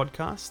for the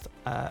podcast,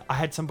 I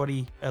had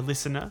a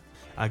listener,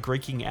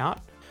 Greeking Out.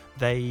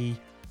 They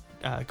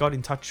got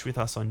in touch with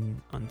us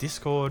on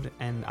Discord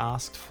and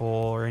asked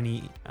for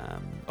any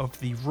of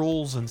the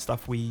rules and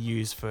stuff we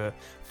use for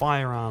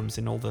firearms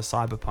and all the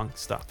cyberpunk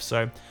stuff.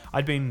 So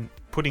I'd been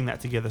putting that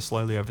together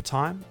slowly over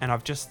time, and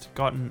I've just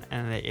gotten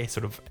a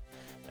sort of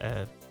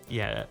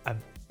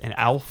an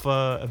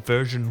alpha, a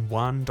version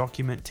 1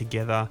 document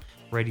together,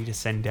 ready to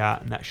send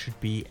out, and that should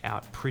be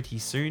out pretty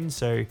soon.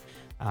 So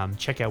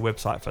check our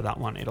website for that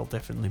one. It'll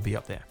definitely be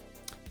up there.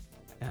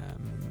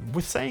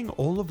 With saying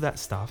all of that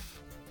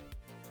stuff,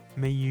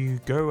 may you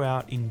go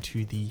out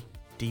into the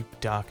deep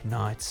dark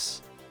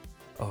nights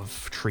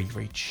of Tree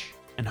Reach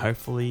and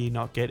hopefully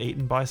not get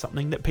eaten by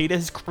something that Peter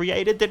has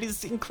created that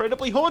is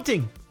incredibly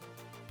haunting.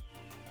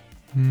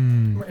 It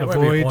won't be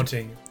Avoid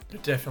haunting,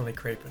 but definitely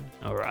creeping.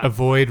 All right.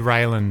 avoid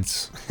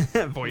Raylands.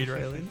 Void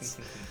railings.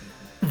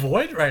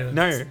 Void Raiders.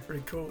 No. That's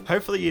pretty cool.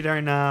 Hopefully you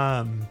don't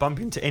bump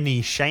into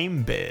any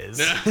shame bears.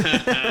 Worst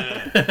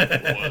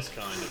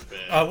kind of bear.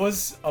 I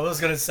was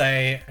gonna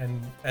say,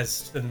 and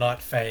as the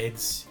night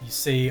fades, you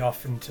see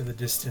off into the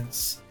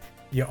distance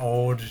your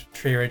old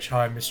Tree Ridge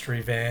High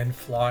mystery van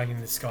flying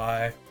in the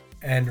sky,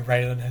 and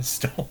Raylan has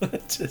stolen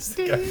it as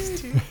the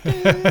ghost.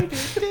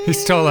 He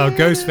stole our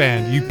ghost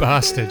van, you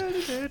bastard.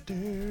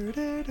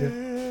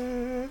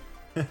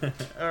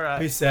 All right.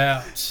 Peace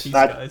out. Peace,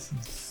 That-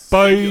 guys.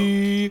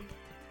 Bye.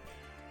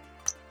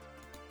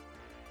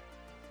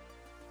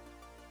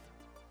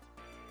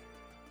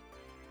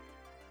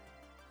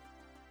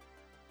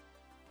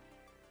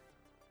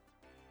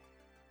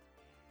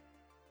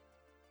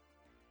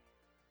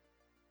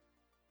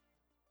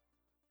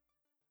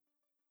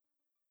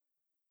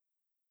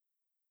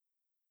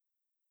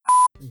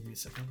 Give me a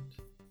second.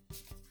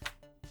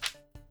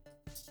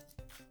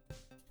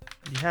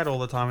 You had all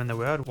the time in the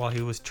world while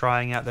he was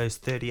trying out those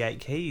 38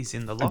 keys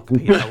in the lock,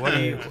 Peter. What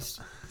are you? What's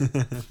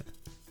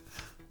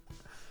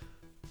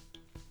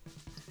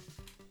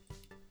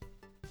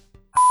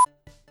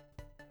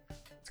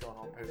going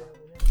on, Peter?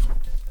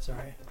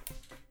 Sorry.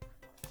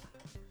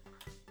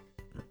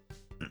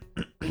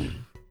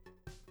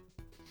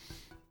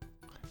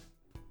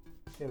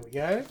 There we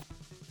go.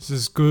 This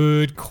is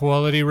good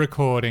quality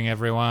recording,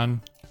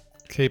 everyone.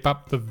 Keep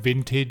up the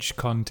vintage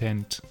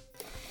content.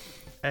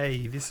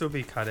 Hey, this will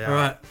be cut out. All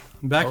right,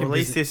 I'm back I'll in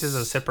release business. this as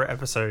a separate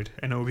episode,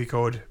 and it will be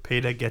called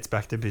Peter Gets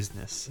Back to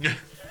Business.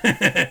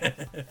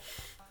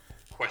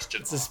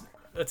 Question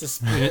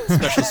It's mark. a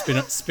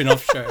special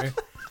spin-off show.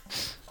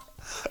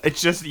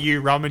 It's just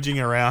you rummaging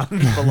around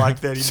for like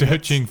 30 minutes.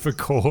 Searching for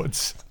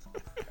chords.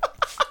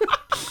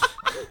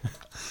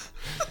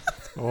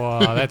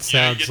 Wow, that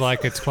sounds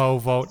like a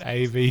 12-volt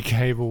AV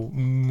cable.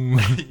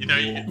 You know,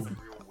 you get some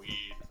real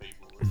weird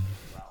people listening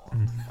to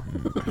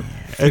that one.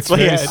 It's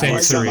very yeah, it's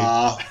sensory.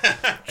 ASMR.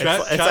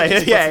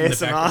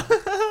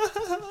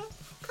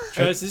 ASMR.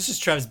 This is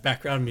just Trav's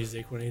background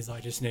music when he's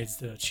like just needs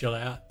to chill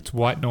out. It's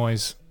white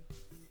noise.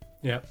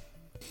 Yep.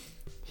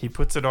 He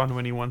puts it on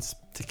when he wants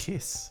to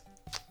kiss.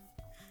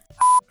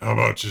 How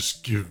about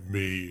just give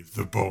me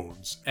the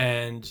bones?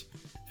 And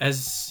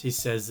as he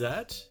says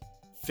that,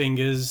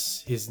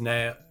 his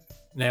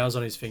nails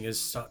on his fingers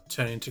start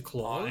turning into I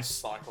claws,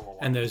 cycle away.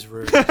 and there's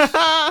runes.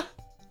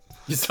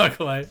 You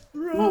cycle away.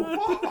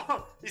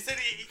 He said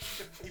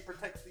he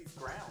protects these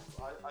grounds.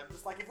 I'm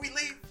just like, if we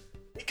leave,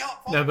 he can't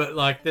follow. No, but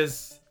like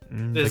there's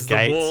the gates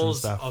and walls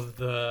stuff. of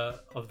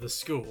the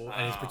school,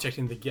 and he's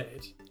protecting the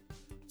gate.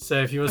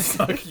 So if you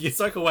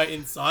cycle away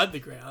inside the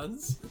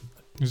grounds,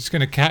 I'm just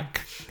gonna cut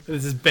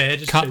there's this bear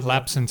just chases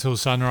laps until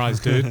sunrise,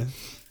 dude.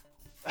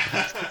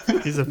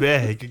 He's a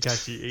bear. He can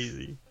catch you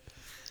easy.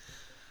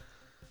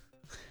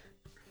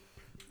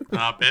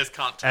 Bears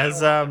can't turn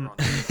As away,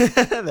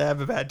 everyone. they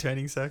have a bad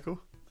turning circle.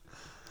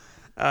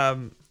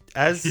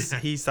 As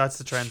he starts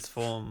to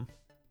transform,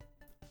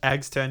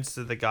 Ags turns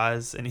to the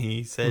guys and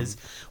he says,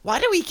 Why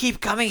do we keep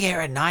coming here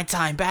at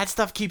nighttime? Bad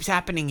stuff keeps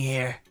happening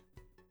here.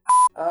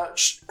 Can't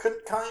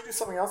you do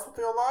something else with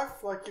your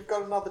life? Like, you've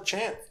got another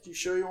chance. Do you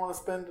sure you want to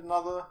spend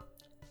another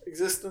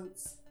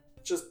existence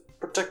just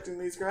protecting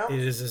these grounds? It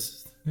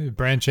is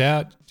Branch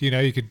out. You know,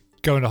 you could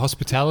go into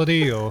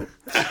hospitality or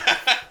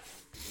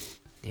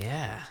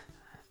Yeah.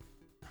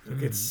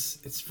 Look,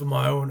 it's for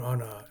my own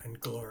honor and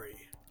glory.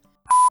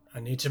 I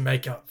need to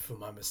make up for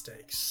my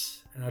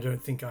mistakes, and I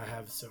don't think I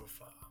have so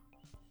far.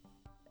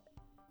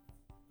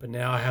 But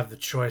now I have the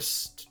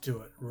choice to do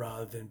it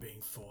rather than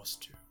being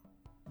forced to.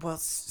 Well,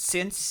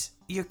 since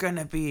you're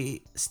gonna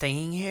be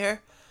staying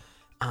here,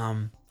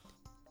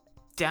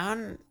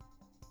 down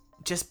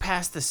just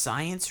past the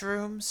science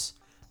rooms,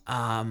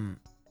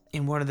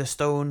 in one of the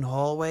stone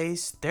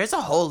hallways, there's a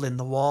hole in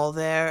the wall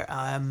there.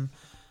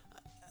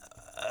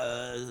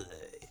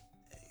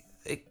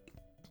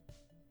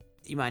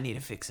 You might need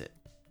to fix it.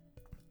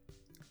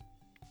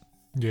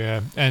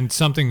 yeah, and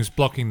something's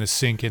blocking the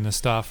sink in the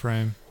staff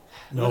room.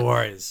 No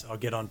worries, I'll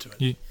get onto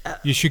it.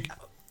 You should,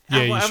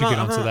 you should get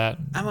onto that.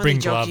 I'm Bring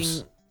only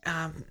gloves.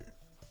 joking.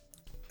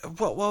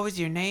 What was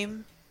your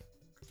name?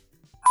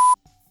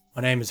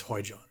 My name is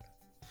Hoijon.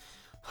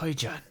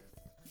 Hoijon.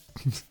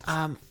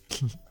 I'm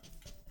glad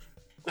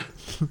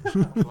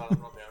I'm not the only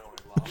one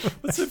who laugh.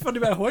 What's so funny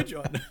about Hoy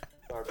John?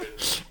 Sorry,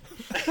 Peter.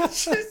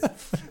 It's just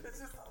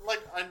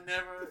like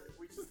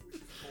we just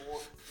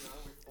fought,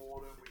 we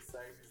fought him, we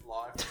saved his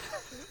life.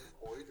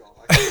 Hoy John,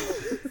 I can't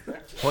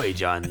expect it. Hoy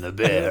John the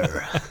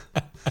bear.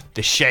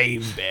 The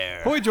shame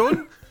bear. Hoy,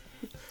 John.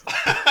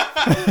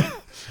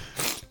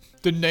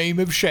 The name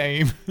of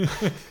shame.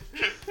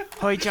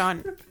 Hoy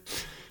John.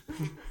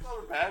 It's not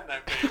a bad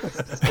name,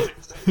 Peter.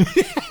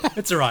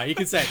 It's alright, you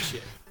can say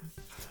shit.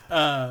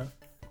 No,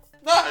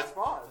 it's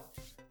fine.